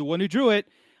because he's the one who drew it.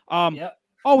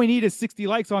 All we need is 60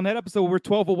 likes on that episode. We're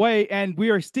 12 away, and we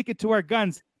are sticking to our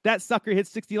guns. That sucker hits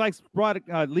 60 likes.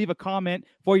 Leave a comment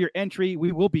for your entry.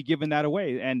 We will be giving that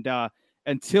away. And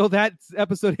until that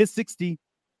episode hits 60,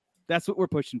 that's what we're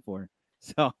pushing for.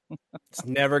 So it's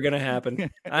never going to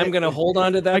happen. I'm going to hold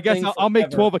on to that. I guess I'll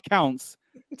make 12 accounts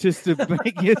just to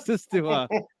make it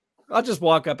I'll just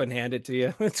walk up and hand it to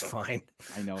you. It's fine.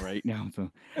 I know right now. So,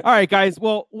 all right, guys.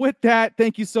 Well, with that,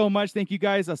 thank you so much. Thank you,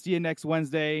 guys. I'll see you next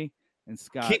Wednesday. And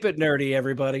Scott, keep it nerdy,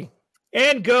 everybody,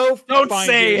 and go. Don't find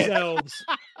say yourselves.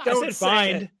 Don't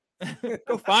find.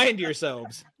 Go find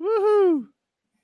yourselves. Woohoo!